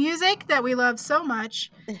teen music that we love so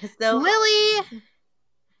much. Lily,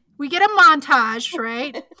 we get a montage,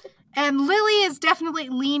 right? And Lily is definitely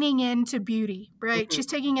leaning into beauty, right? Mm-hmm. She's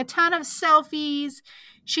taking a ton of selfies.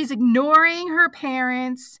 She's ignoring her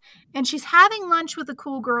parents. And she's having lunch with the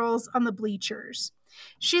cool girls on the bleachers.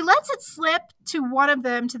 She lets it slip to one of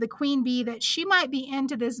them, to the queen bee, that she might be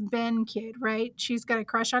into this Ben kid, right? She's got a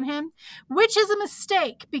crush on him, which is a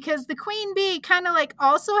mistake because the queen bee kind of like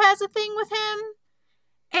also has a thing with him.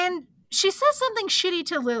 And she says something shitty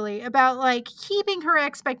to Lily about like keeping her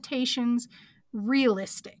expectations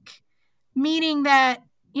realistic, meaning that,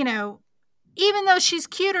 even though she's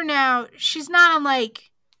cuter now, she's not on like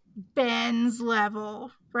Ben's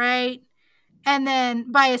level, right? And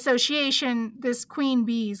then by association, this queen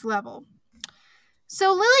bee's level.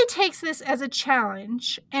 So Lily takes this as a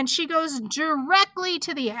challenge and she goes directly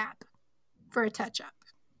to the app for a touch-up.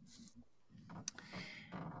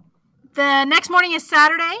 The next morning is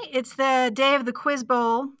Saturday. It's the day of the quiz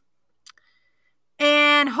bowl.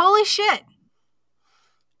 And holy shit.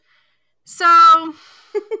 So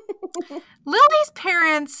Lily's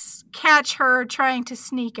parents catch her trying to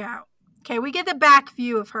sneak out. Okay, we get the back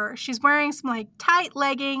view of her. She's wearing some like tight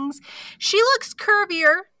leggings. She looks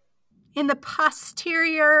curvier in the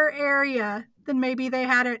posterior area than maybe they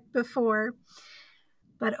had it before.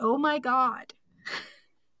 But oh my God.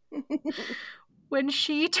 when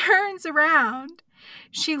she turns around,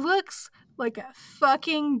 she looks like a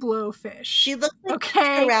fucking blowfish. She looks like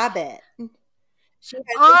okay? a rabbit. She has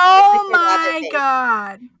oh my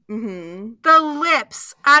God. Mm-hmm. The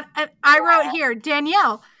lips. I wrote here,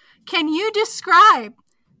 Danielle, can you describe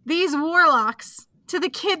these warlocks to the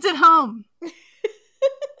kids at home?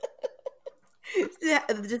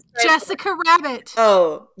 Jessica Rabbit.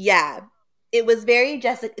 Oh, yeah. It was very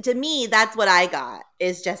Jessica. To me, that's what I got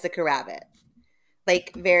is Jessica Rabbit.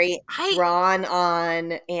 Like very drawn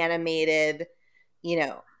on, animated, you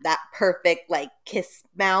know, that perfect like kiss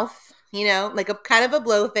mouth, you know, like a kind of a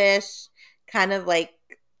blowfish, kind of like,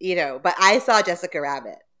 you know, but I saw Jessica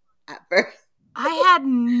Rabbit at first. I had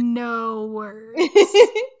no words.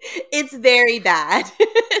 It's very bad.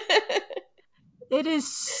 It is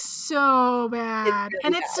so bad. It's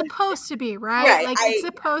really it's bad. Supposed to be, right? Like it's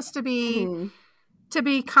supposed to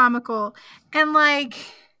be comical. And like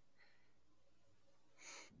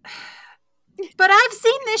but I've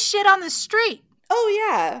seen this shit on the street. Oh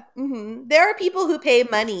yeah. Mm-hmm. There are people who pay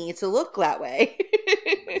money to look that way.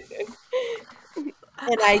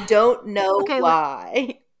 And I don't know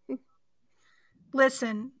why.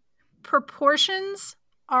 Listen, proportions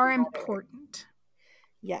are important.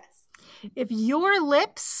 Yes. If your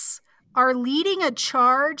lips are leading a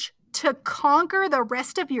charge to conquer the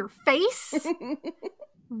rest of your face,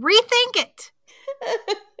 rethink it.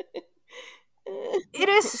 It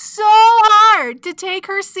is so hard to take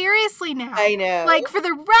her seriously now. I know. Like, for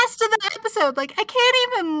the rest of the episode, like, I can't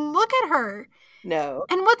even look at her. No.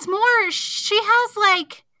 And what's more, she has,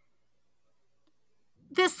 like,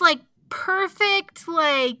 this, like, perfect,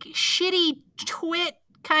 like, shitty twit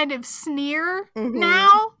kind of sneer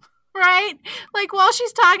now, right? Like, while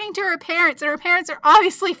she's talking to her parents, and her parents are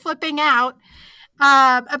obviously flipping out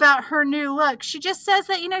about her new look, she just says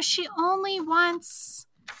that, you know, she only wants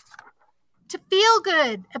to feel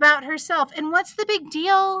good about herself. And what's the big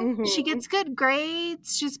deal? She gets good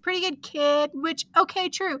grades. She's a pretty good kid, which, okay,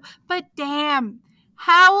 true. But damn,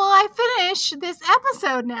 how will I finish this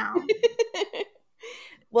episode now?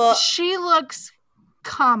 Well, she looks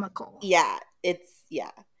comical. Yeah,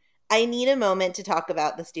 I need a moment to talk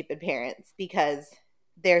about the stupid parents because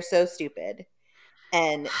they're so stupid.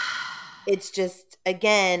 And it's just,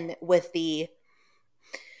 again, with the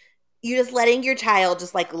you just letting your child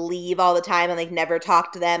just like leave all the time and like never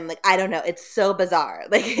talk to them. Like, I don't know. It's so bizarre.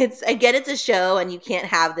 Like I get it's a show and you can't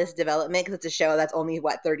have this development because it's a show that's only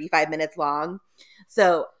 35 minutes long.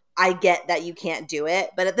 So I get that you can't do it.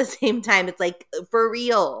 But at the same time, it's like for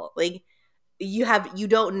real. Like you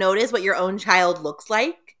don't notice what your own child looks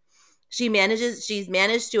like. She's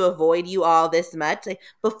managed to avoid you all this much. Like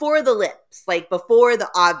before the lips, like before the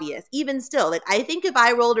obvious, even still, like I think if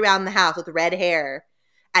I rolled around the house with red hair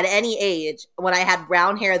at any age, when I had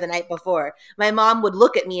brown hair the night before, my mom would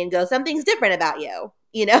look at me and go, something's different about you,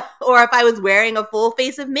 you know? Or if I was wearing a full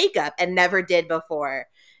face of makeup and never did before,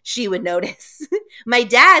 she would notice. My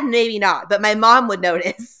dad, maybe not, but my mom would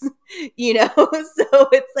notice, you know? So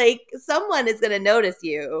it's like someone is going to notice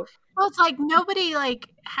you. Well, it's like nobody like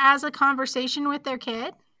has a conversation with their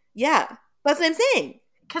kid. Yeah, that's what I'm saying.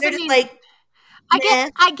 Because I mean, like,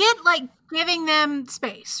 I get like giving them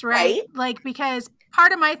space, right? Like because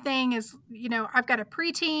part of my thing is, you know, I've got a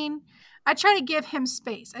preteen. I try to give him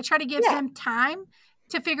space. I try to give him time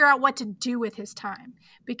to figure out what to do with his time.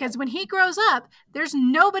 Because when he grows up, there's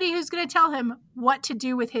nobody who's going to tell him what to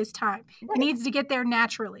do with his time. He needs to get there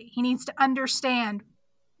naturally. He needs to understand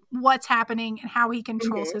what's happening and how he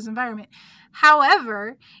controls his environment.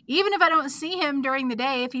 However, even if I don't see him during the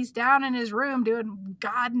day, if he's down in his room doing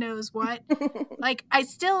God knows what, like I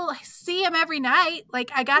still see him every night.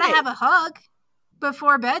 Like I gotta have a hug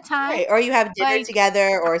before bedtime. Right. Or you have dinner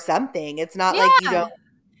together or something. It's not like you don't,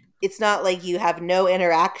 it's not like you have no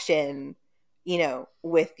interaction, you know,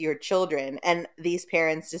 with your children. And these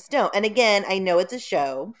parents just don't. And again, I know it's a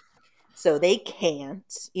show, so they can't,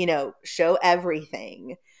 you know, show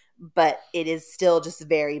everything. But it is still just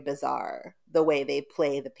very bizarre the way they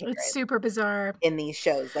play the parents. It's super bizarre in these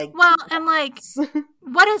shows. Like, well, and like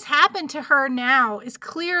what has happened to her now is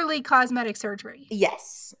clearly cosmetic surgery.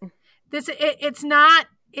 Yes, it's not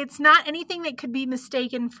anything that could be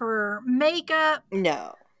mistaken for makeup.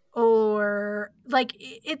 No, or like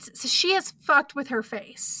she has fucked with her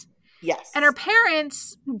face. Yes. And her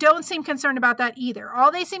parents don't seem concerned about that either.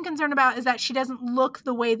 All they seem concerned about is that she doesn't look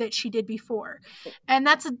the way that she did before. And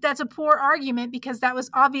that's a poor argument because that was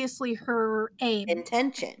obviously her aim.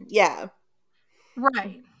 Intention. Yeah.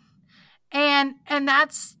 Right. And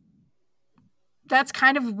that's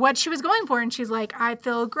kind of what she was going for. And she's like, I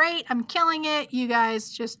feel great. I'm killing it. You guys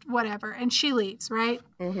just whatever. And she leaves, right?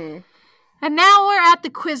 Mm-hmm. And now we're at the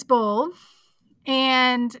quiz bowl,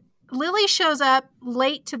 and Lily shows up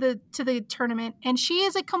late to the tournament, and she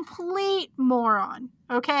is a complete moron.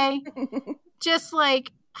 Okay, just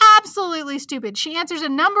like absolutely stupid. She answers a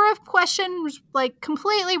number of questions like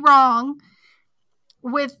completely wrong,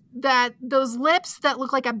 with those lips that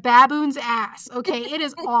look like a baboon's ass. Okay, it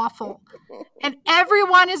is awful, and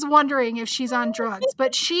everyone is wondering if she's on drugs,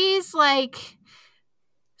 but she's like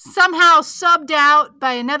somehow subbed out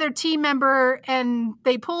by another team member, and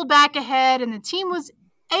they pulled back ahead, and the team was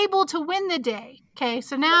able to win the day. Okay,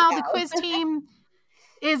 so now the quiz team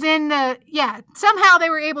is in somehow they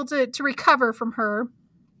were able to recover from her,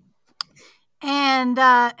 and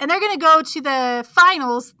they're going to go to the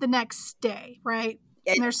finals the next day, right?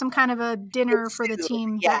 And there's some kind of a dinner for the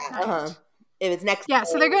team that night. It was next. Yeah,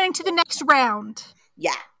 so they're going to the next round.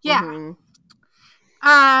 Yeah. Yeah.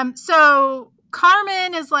 Mm-hmm. So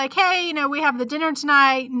Carmen is like, hey, we have the dinner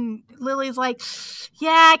tonight. And Lily's like,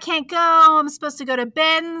 yeah, I can't go. I'm supposed to go to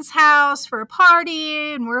Ben's house for a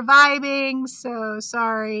party, and we're vibing. So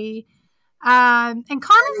sorry. And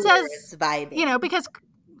Carmen says, vibing. Because,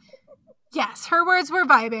 yes, her words were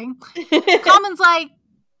vibing.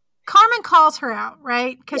 Carmen calls her out,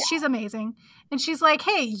 right? Because she's amazing. And she's like,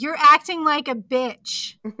 hey, you're acting like a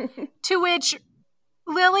bitch. To which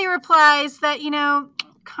Lily replies that,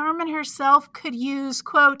 Carmen herself could use,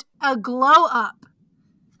 quote, a glow up.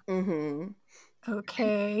 Mm-hmm.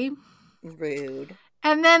 Okay. Rude.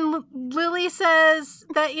 And then Lily says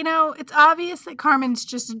that, it's obvious that Carmen's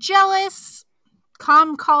just jealous.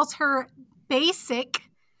 Com calls her basic.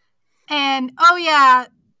 And, oh, yeah,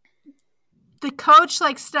 the coach,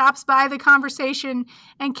 stops by the conversation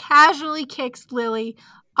and casually kicks Lily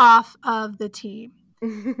off of the team.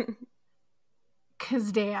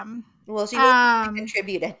 Because damn. Well, she didn't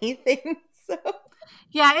contribute anything, so.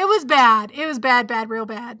 Yeah, it was bad. It was bad, real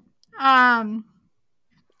bad.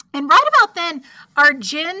 And right about then, our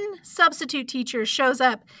gin substitute teacher shows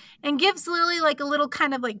up and gives Lily a little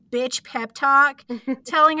kind of bitch pep talk,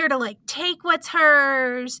 telling her to take what's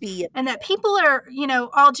hers, and that people are,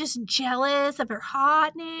 all just jealous of her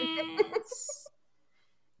hotness.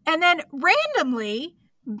 And then randomly,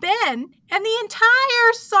 Ben and the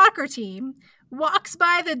entire soccer team walks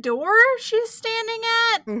by the door she's standing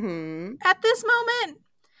at this moment.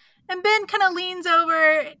 And Ben kind of leans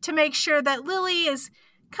over to make sure that Lily is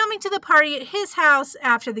coming to the party at his house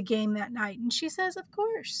after the game that night. And she says, of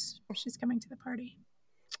course, she's coming to the party.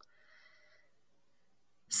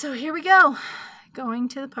 So here we go, going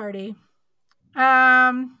to the party.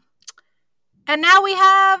 And now we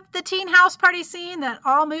have the teen house party scene that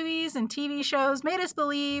all movies and TV shows made us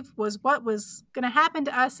believe was what was going to happen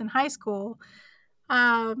to us in high school.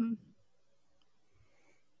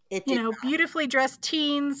 Beautifully dressed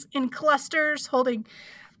teens in clusters holding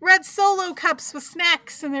red Solo cups with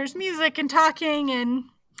snacks, and there's music and talking, and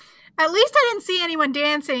at least I didn't see anyone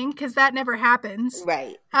dancing, because that never happens.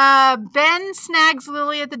 Right. Ben snags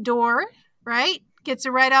Lily at the door, right? Gets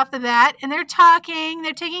her right off the bat, and they're talking,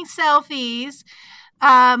 they're taking selfies,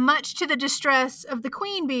 much to the distress of the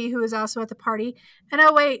queen bee, who is also at the party. And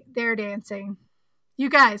oh wait, they're dancing. You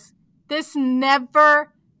guys, this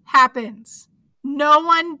never happens. No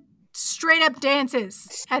one straight up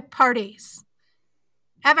dances at parties.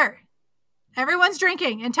 Ever. Everyone's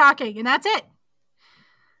drinking and talking, and that's it.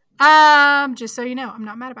 Just so you know, I'm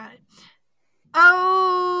not mad about it.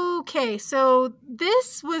 Okay, so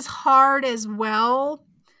this was hard as well.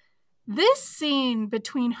 This scene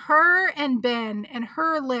between her and Ben, and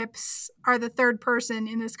her lips are the third person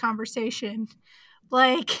in this conversation.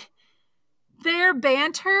 Their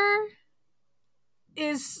banter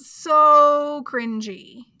is so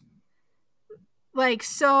cringy.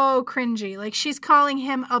 So cringy. She's calling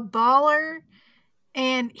him a baller,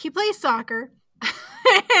 and he plays soccer,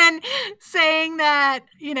 and saying that,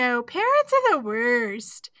 parents are the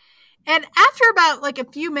worst. And after about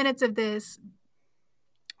a few minutes of this,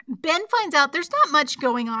 Ben finds out there's not much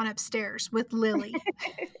going on upstairs with Lily.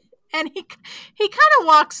 And he kind of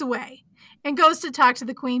walks away and goes to talk to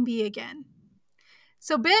the queen bee again.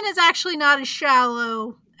 So Ben is actually not as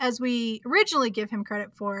shallow as we originally give him credit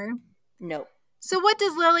for. Nope. So what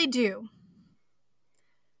does Lily do?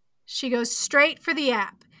 She goes straight for the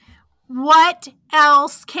app. What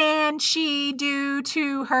else can she do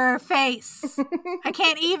to her face? I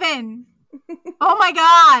can't even. Oh my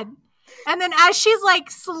God. And then as she's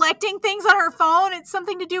selecting things on her phone, it's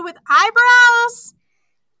something to do with eyebrows.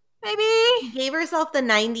 Maybe. She gave herself the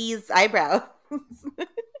 90s eyebrows.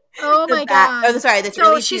 Oh my God. Oh, sorry.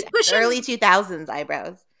 She's pushing early 2000s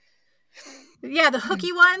eyebrows. Yeah, the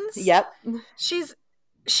hooky ones. Yep.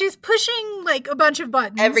 she's pushing like a bunch of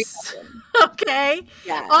buttons. Every button. Okay.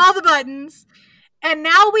 Yeah. All the buttons. And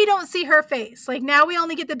now we don't see her face. Like now we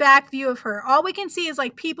only get the back view of her. All we can see is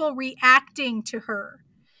like people reacting to her.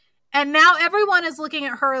 And now everyone is looking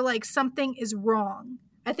at her like something is wrong.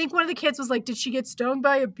 I think one of the kids was like, did she get stung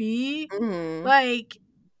by a bee? Mm-hmm. Like,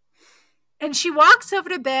 and she walks over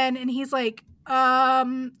to Ben and he's like,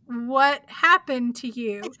 what happened to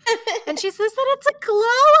you? And she says that it's a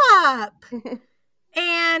glow up.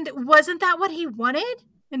 And wasn't that what he wanted?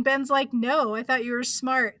 And Ben's like, no, I thought you were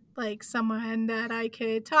smart, like someone that I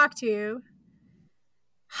could talk to.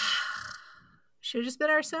 Should have just been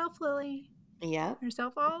ourselves, Lily. Yeah.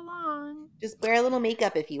 Herself all along. Just wear a little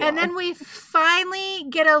makeup if you want. And then we finally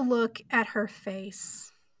get a look at her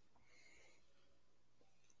face.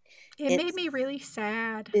 It made me really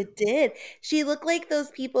sad. It did. She looked like those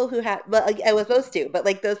people who have, well, I was supposed to, but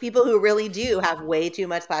like those people who really do have way too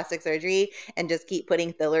much plastic surgery and just keep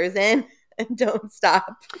putting fillers in and don't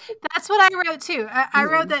stop. That's what I wrote too. I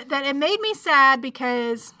wrote that it made me sad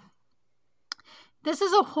because this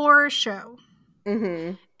is a horror show.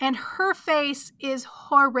 Mm-hmm. And her face is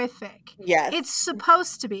horrific. Yes. It's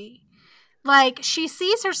supposed to be. Like, she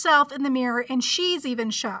sees herself in the mirror and she's even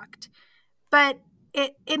shocked. But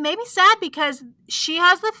it made me sad because she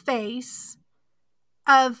has the face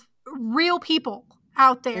of real people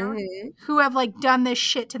out there who have, like, done this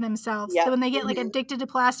shit to themselves. Yep. So when they get, like, addicted to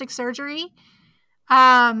plastic surgery.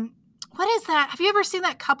 What is that? Have you ever seen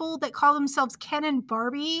that couple that call themselves Ken and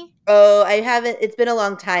Barbie? Oh, I haven't. It's been a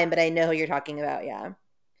long time, but I know who you're talking about, yeah.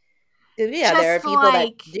 Yeah, there are people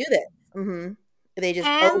that do this. Mm-hmm. They just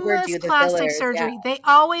overdo the plastic fillers. surgery. Yeah. They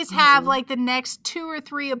always have like the next 2 or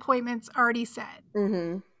 3 appointments already set.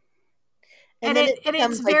 Mm-hmm. And then it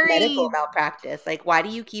becomes it's like very medical malpractice. Like, why do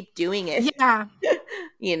you keep doing it? Yeah.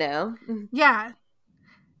 You know? Yeah.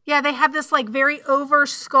 Yeah, they have this like very over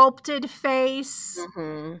sculpted face.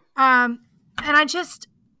 Mm-hmm. And I just,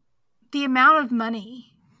 the amount of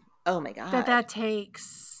money. Oh my God. That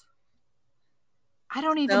takes. I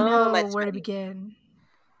don't even know where to begin.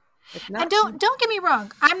 And don't get me wrong.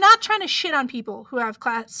 I'm not trying to shit on people who have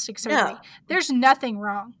plastic surgery. No. There's nothing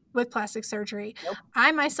wrong with plastic surgery. Nope.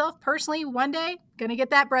 I myself personally one day gonna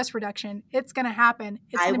get that breast reduction. It's gonna happen.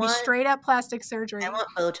 It's gonna be straight up plastic surgery. I want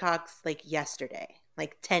Botox like yesterday,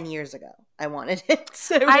 like 10 years ago. I wanted it.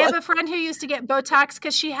 I have a friend who used to get Botox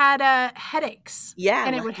because she had headaches. Yeah,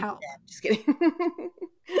 and it would help. Just kidding.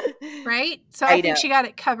 Right? So I think she got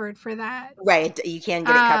it covered for that. Right. You can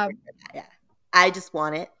get it covered for that. Yeah. I just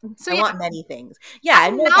want it. So I want many things. Yeah,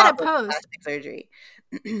 I'm not opposed to plastic surgery.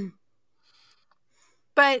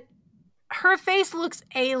 But her face looks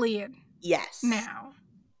alien. Yes. Now.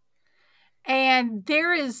 And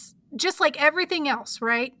there is, just like everything else,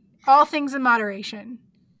 right? All things in moderation.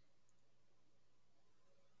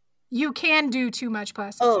 You can do too much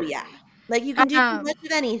plastic surgery. Yeah. Like you can do too much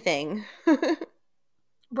of anything.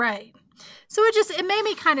 Right. So it made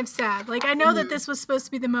me kind of sad. Like, I know that this was supposed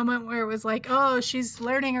to be the moment where it was like, oh, she's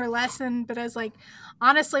learning her lesson. But I was like,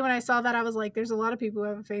 honestly, when I saw that, I was like, there's a lot of people who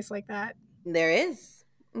have a face like that. There is.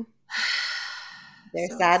 There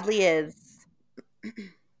sadly is.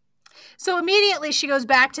 So immediately she goes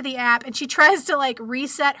back to the app and she tries to like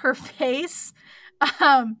reset her face.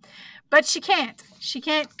 But she can't. She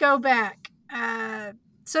can't go back.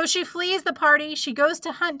 So she flees the party. She goes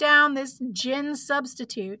to hunt down this Jin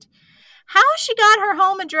substitute. How she got her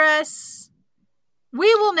home address,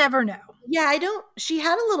 we will never know. Yeah, she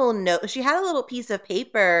had a little note. She had a little piece of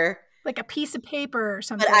paper. Like a piece of paper or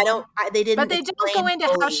something. But they didn't. But they don't go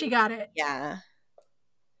into how she got it. Yeah.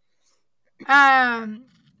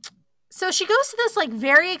 So she goes to this like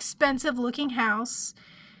very expensive looking house.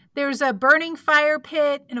 There's a burning fire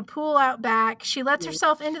pit and a pool out back. She lets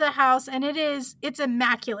herself into the house and it's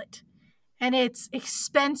immaculate. And it's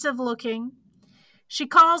expensive looking. She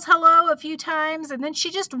calls hello a few times and then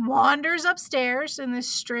she just wanders upstairs in this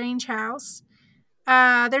strange house.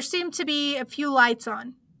 There seem to be a few lights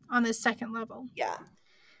on this second level. Yeah.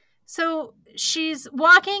 So she's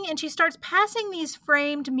walking and she starts passing these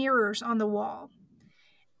framed mirrors on the wall.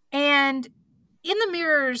 And in the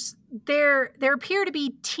mirrors, there appear to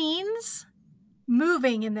be teens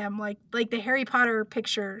moving in them, like the Harry Potter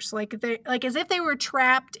pictures, like as if they were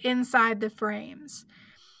trapped inside the frames.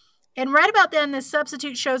 And right about then, this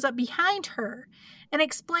substitute shows up behind her and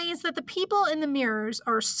explains that the people in the mirrors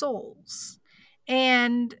are souls.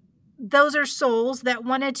 And those are souls that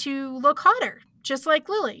wanted to look hotter, just like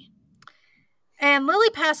Lily. And Lily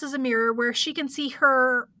passes a mirror where she can see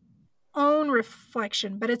her own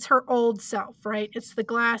reflection, but it's her old self, right? It's the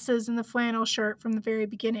glasses and the flannel shirt from the very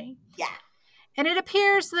beginning. Yeah. And it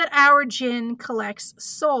appears that our Jin collects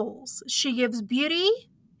souls. She gives beauty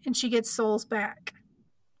and she gets souls back.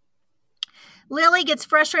 Lily gets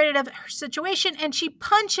frustrated of her situation and she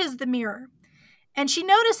punches the mirror. And she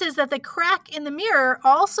notices that the crack in the mirror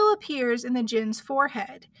also appears in the Jin's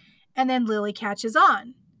forehead. And then Lily catches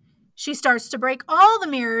on. She starts to break all the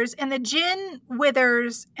mirrors and the Jin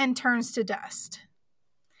withers and turns to dust.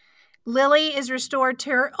 Lily is restored to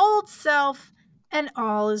her old self and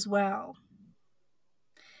all is well.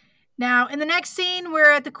 Now, in the next scene, we're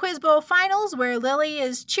at the Quiz Bowl finals where Lily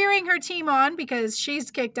is cheering her team on because she's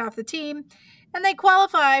kicked off the team, and they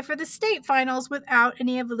qualify for the state finals without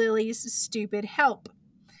any of Lily's stupid help.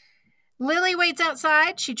 Lily waits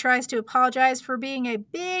outside. She tries to apologize for being a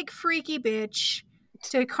big freaky bitch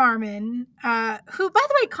to Carmen, who, by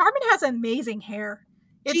the way, Carmen has amazing hair.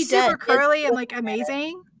 It's super curly and like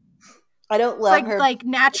amazing. I don't love her. Like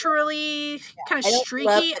naturally kind of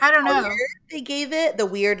streaky. I don't know. They gave it the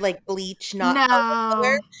weird like bleach, not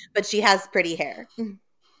color, but she has pretty hair.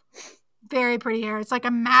 Very pretty hair. It's like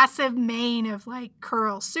a massive mane of like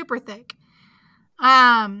curls, super thick.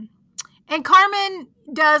 And Carmen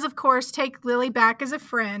does, of course, take Lily back as a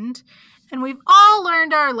friend, and we've all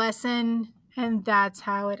learned our lesson, and that's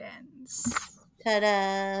how it ends.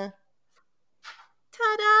 Ta-da!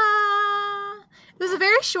 Ta-da! It was a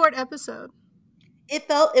very short episode. It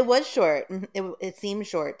was short. It seemed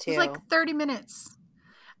short too. It was like 30 minutes.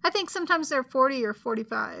 I think sometimes they're 40 or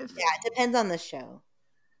 45. Yeah, it depends on the show.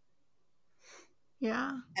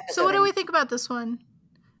 Yeah. So what do we think about this one?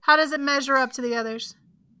 How does it measure up to the others?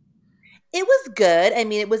 It was good. I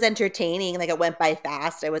mean, it was entertaining. Like, it went by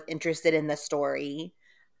fast. I was interested in the story.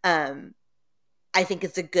 I think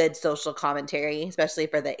it's a good social commentary, especially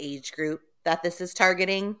for the age group that this is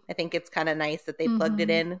targeting. I think it's kind of nice that they plugged it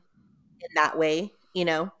in that way, you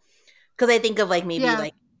know? Because I think of like maybe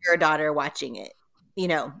like your daughter watching it, you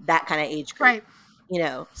know, that kind of age group. Right. You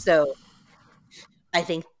know, so I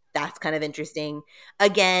think that's kind of interesting.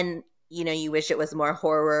 Again, you know, you wish it was more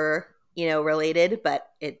horror, you know, related, but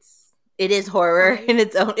it is horror in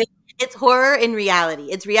its own. It's horror in reality.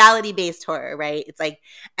 It's reality-based horror, right? It's like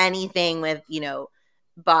anything with, you know,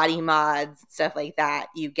 body mods, stuff like that.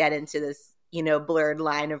 You get into this, you know, blurred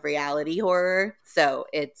line of reality horror. So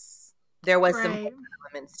there was some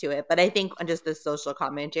elements to it, but I think on just the social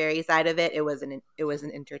commentary side of it, it was an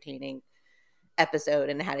entertaining episode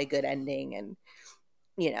and it had a good ending, and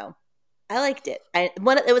you know, I liked it. It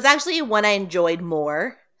was actually one I enjoyed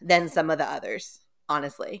more than some of the others,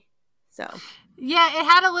 honestly. So yeah, it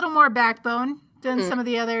had a little more backbone than some of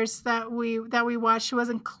the others that we watched. It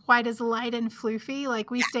wasn't quite as light and floofy.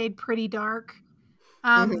 Like we stayed pretty dark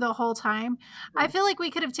the whole time. I feel like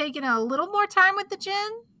we could have taken a little more time with the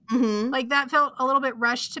Jin. Like that felt a little bit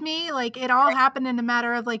rushed to me. Like it all happened in a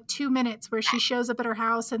matter of like 2 minutes, where she shows up at her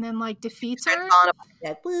house and then like defeats her.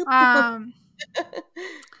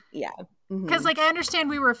 Yeah. Because like I understand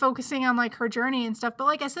we were focusing on like her journey and stuff, but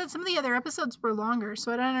like I said, some of the other episodes were longer,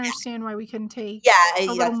 so I don't understand why we couldn't take a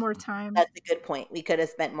little more time. That's a good point. We could have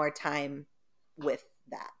spent more time with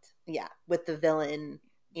that. Yeah, with the villain,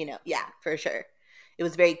 you know. Yeah, for sure. It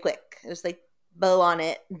was very quick. It was like bow on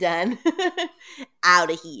it, done, out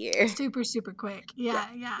of here. Super, super quick. Yeah.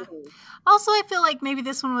 Also, I feel like maybe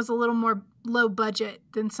this one was a little more low budget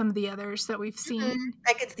than some of the others that we've seen.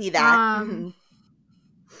 I could see that.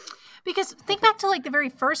 Because think back to like the very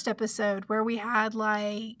first episode where we had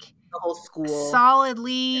like the whole school, solid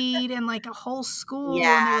lead, and like a whole school, and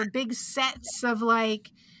there were big sets of like,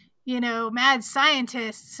 you know, mad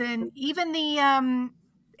scientists, and even the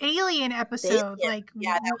alien episode,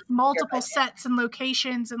 multiple sets and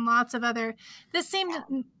locations and lots of other. This seemed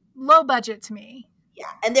low budget to me. Yeah,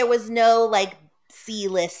 and there was no like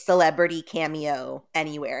C-list celebrity cameo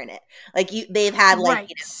anywhere in it. Like they've had like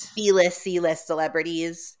you know, B-list, C-list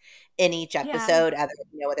celebrities in each episode, either,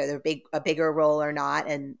 you know, whether they're a bigger role or not,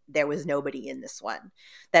 and there was nobody in this one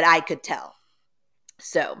that I could tell.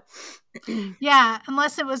 So yeah,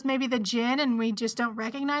 unless it was maybe the Jin and we just don't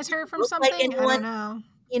recognize her from something. Like anyone, I don't know.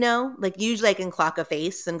 You know, like usually I can clock a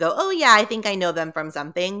face and go, oh yeah, I think I know them from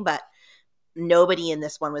something, but nobody in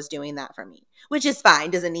this one was doing that for me, which is fine,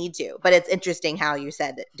 doesn't need to. But it's interesting how you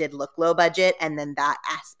said it did look low budget, and then that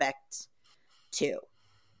aspect too.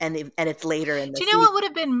 And it's later in the season. Do you know what would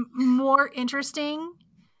have been more interesting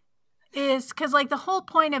is because like the whole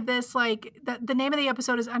point of this, like the name of the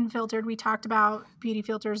episode is Unfiltered. We talked about beauty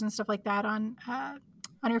filters and stuff like that on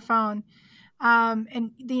your phone.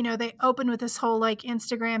 And you know, they open with this whole like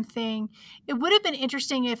Instagram thing. It would have been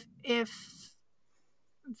interesting if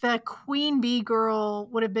the Queen Bee girl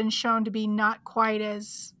would have been shown to be not quite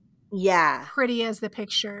as Yeah. pretty as the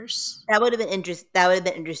pictures. That would have been interesting. That would have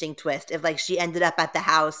been an interesting twist if, like, she ended up at the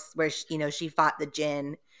house where she fought the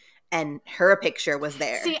djinn, and her picture was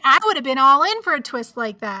there. See, I would have been all in for a twist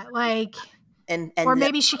like that, like, and or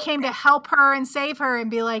maybe she came to help her and save her, and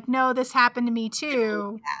be like, "No, this happened to me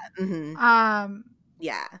too." Yeah. Mm-hmm.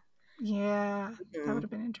 Yeah. Mm-hmm. That would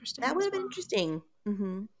have been interesting. That would have been interesting.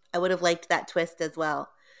 Mm-hmm. I would have liked that twist as well.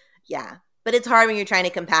 Yeah. But it's hard when you're trying to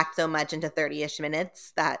compact so much into 30-ish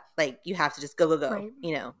minutes that, like, you have to just go, right.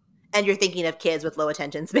 And you're thinking of kids with low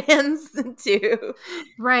attention spans too.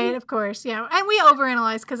 Right, of course. Yeah. And we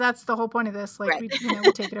overanalyze because that's the whole point of this. Like, right.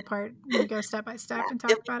 we take it apart and we go step by step and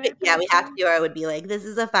talk about it. Yeah, we have to, or I would be like, this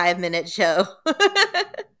is a 5-minute show.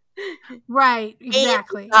 Right.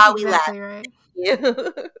 Exactly. We exactly right.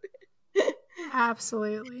 You.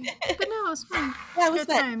 Absolutely. But no, it was fun. Yeah, it was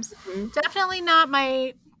good times. Mm-hmm. Definitely not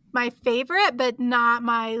my favorite, but not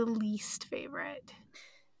my least favorite.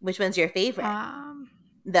 Which one's your favorite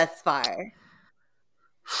thus far?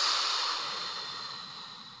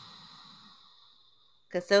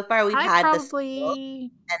 Because so far we've had the school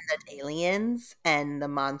and the aliens and the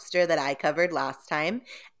monster that I covered last time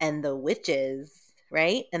and the witches,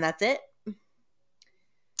 right? And that's it?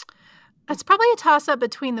 It's probably a toss-up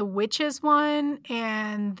between the witches one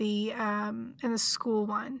and the school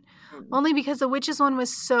one. Mm-hmm. Only because the witches one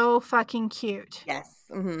was so fucking cute. Yes.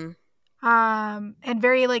 Mm-hmm. And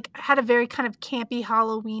very, like, had a very kind of campy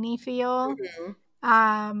Halloween-y feel.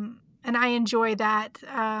 Mm-hmm. And I enjoy that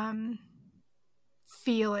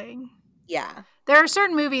feeling. Yeah. There are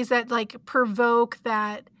certain movies that, like, provoke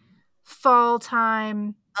that fall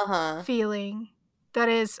time feeling that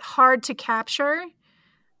is hard to capture.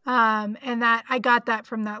 And that I got that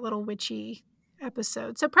from that little witchy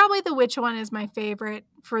episode. So probably the witch one is my favorite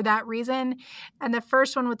for that reason. And the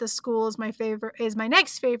first one with the school is my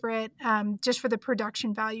next favorite, just for the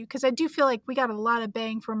production value. Because I do feel like we got a lot of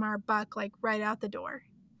bang from our buck, like, right out the door.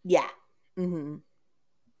 Yeah. Mm-hmm.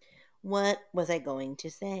 What was I going to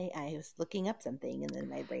say? I was looking up something and then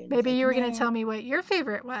my brain was Maybe you were going to tell me what your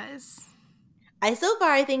favorite was. So far,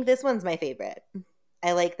 I think this one's my favorite.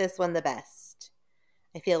 I like this one the best.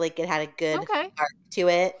 I feel like it had a good arc to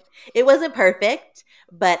it. It wasn't perfect,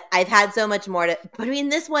 but I've had so much more between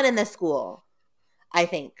this one and the school, I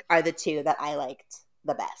think, are the two that I liked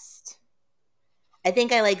the best. I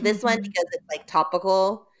think I like this one because it's, like,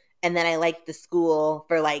 topical, and then I like the school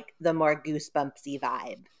for, like, the more goosebumpsy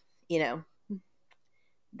vibe.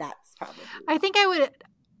 That's probably. I think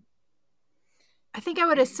I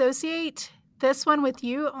would associate this one with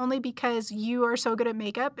you only because you are so good at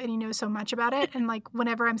makeup and you know so much about it. And, like,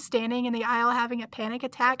 whenever I'm standing in the aisle having a panic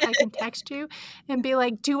attack, I can text you and be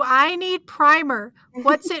like, do I need primer?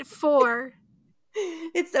 What's it for?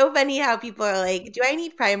 It's so funny how people are like, do I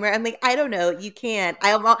need primer? I'm like, I don't know. You can't.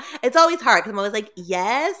 It's always hard because I'm always like,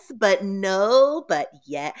 yes, but no, but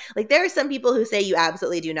yeah. Like, there are some people who say you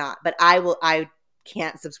absolutely do not, but I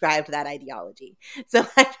can't subscribe to that ideology. So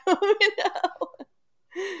I don't know.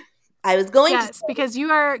 I was going because you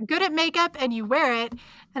are good at makeup and you wear it,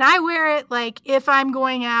 and I wear it, like, if I'm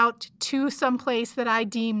going out to some place that I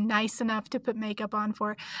deem nice enough to put makeup on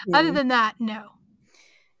for. Other than that, no.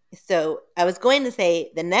 So I was going to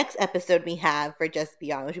say the next episode we have for Just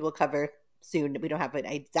Beyond, which we will cover soon. We don't have an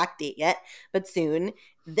exact date yet, but soon.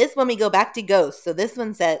 This one we go back to ghosts. So this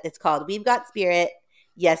one says it's called We've Got Spirit.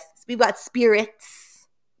 Yes, we've got spirits.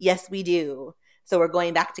 Yes, we do. So we're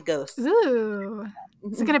going back to ghosts. Ooh.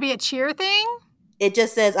 Is it going to be a cheer thing? It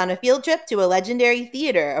just says, on a field trip to a legendary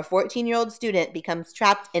theater, a 14-year-old student becomes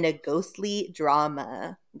trapped in a ghostly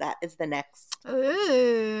drama. That is the next.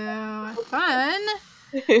 Ooh, fun.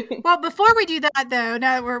 Well, before we do that, though,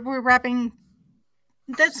 now that we're wrapping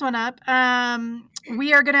this one up,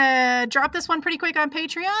 we are going to drop this one pretty quick on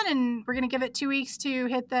Patreon, and we're going to give it 2 weeks to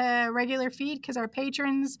hit the regular feed because our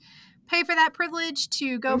patrons pay for that privilege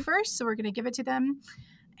to go first, so we're going to give it to them.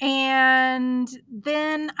 And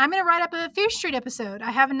then I'm going to write up a Fear Street episode. I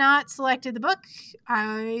have not selected the book.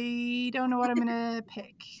 I don't know what I'm going to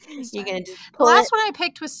pick. You're going to the last one I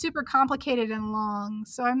picked was super complicated and long,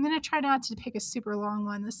 so I'm going to try not to pick a super long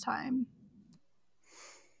one this time.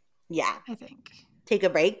 Yeah. I think. Take a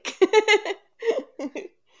break.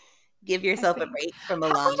 Give yourself a break from a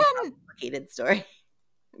long, complicated story.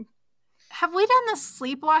 Have we done the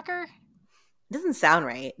Sleepwalker? It doesn't sound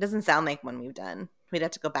right. It doesn't sound like one we've done. We'd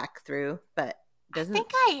have to go back through, but doesn't. I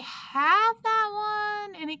think I have that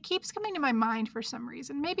one, and it keeps coming to my mind for some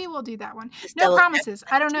reason. Maybe we'll do that one. No promises.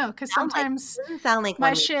 I don't know, because sometimes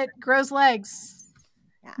my shit grows legs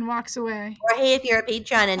and walks away. Or hey, if you're a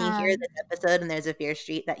patron and you hear this episode and there's a Fear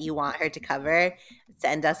Street that you want her to cover,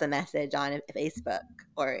 send us a message on Facebook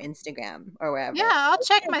or Instagram or wherever. Yeah, I'll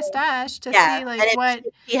check my stash to see like what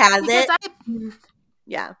she has because it.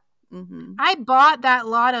 Yeah. Mm-hmm. I bought that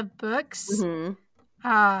lot of books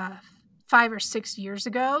 5 or 6 years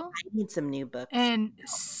ago. I need some new books. And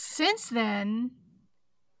since then,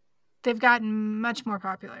 they've gotten much more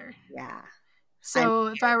popular. Yeah. So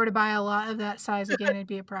if I were to buy a lot of that size again, it'd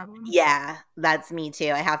be a problem. Yeah, that's me too.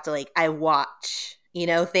 I have to I watch,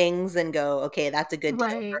 things and go, okay, that's a good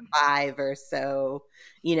deal for 5 or so,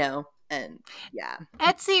 and yeah.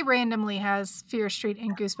 Etsy randomly has Fear Street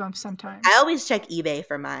and Goosebumps sometimes. I always check eBay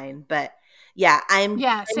for mine, but yeah, I'm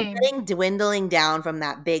getting dwindling down from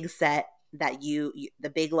that big set that the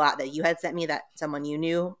big lot that you had sent me that someone you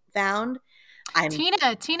knew found.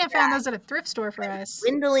 Tina found those at a thrift store for us.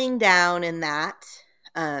 Dwindling down in that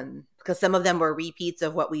because some of them were repeats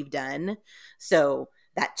of what we've done. So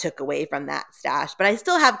that took away from that stash. But I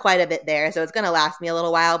still have quite a bit there. So it's going to last me a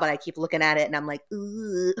little while. But I keep looking at it and I'm like,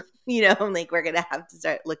 ooh, I'm like, we're going to have to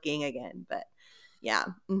start looking again. But yeah.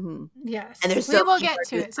 Mm-hmm. Yes. And there's we will get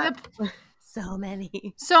to it. So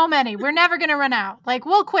many. So many. We're never going to run out. Like,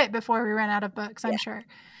 we'll quit before we run out of books, I'm sure.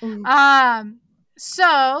 Mm-hmm.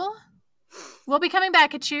 So we'll be coming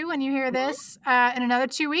back at you when you hear this in another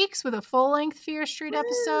 2 weeks with a full-length Fear Street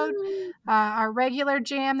episode, our regular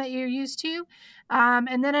jam that you're used to.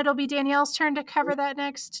 And then it'll be Danielle's turn to cover that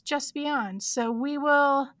next Just Beyond. So we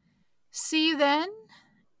will see you then.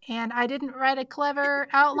 And I didn't write a clever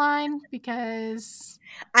outline because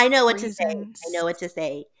I know what to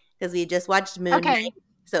say. Because we just watched Moon Knight.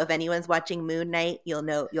 So if anyone's watching Moon Knight,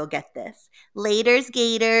 you'll get this. Laters,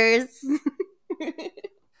 Gators.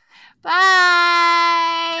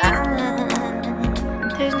 Bye.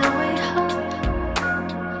 There's no way home,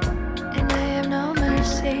 and I have no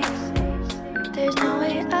mercy. There's no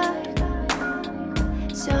way up,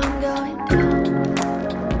 so I'm going down.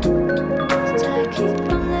 Still I keep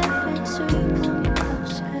on living, so you pull me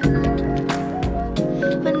closer.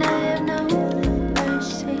 When I have no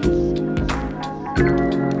mercy,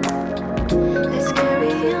 let's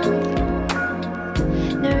carry on.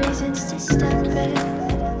 No reasons to stop it.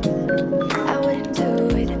 I wouldn't do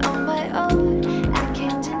it on my own. I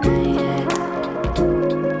can't deny it.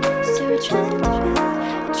 Still trying to